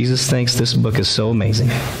 Jesus thinks this book is so amazing.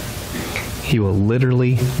 He will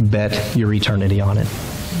literally bet your eternity on it.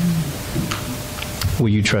 Will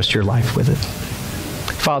you trust your life with it?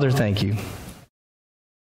 Father, thank you.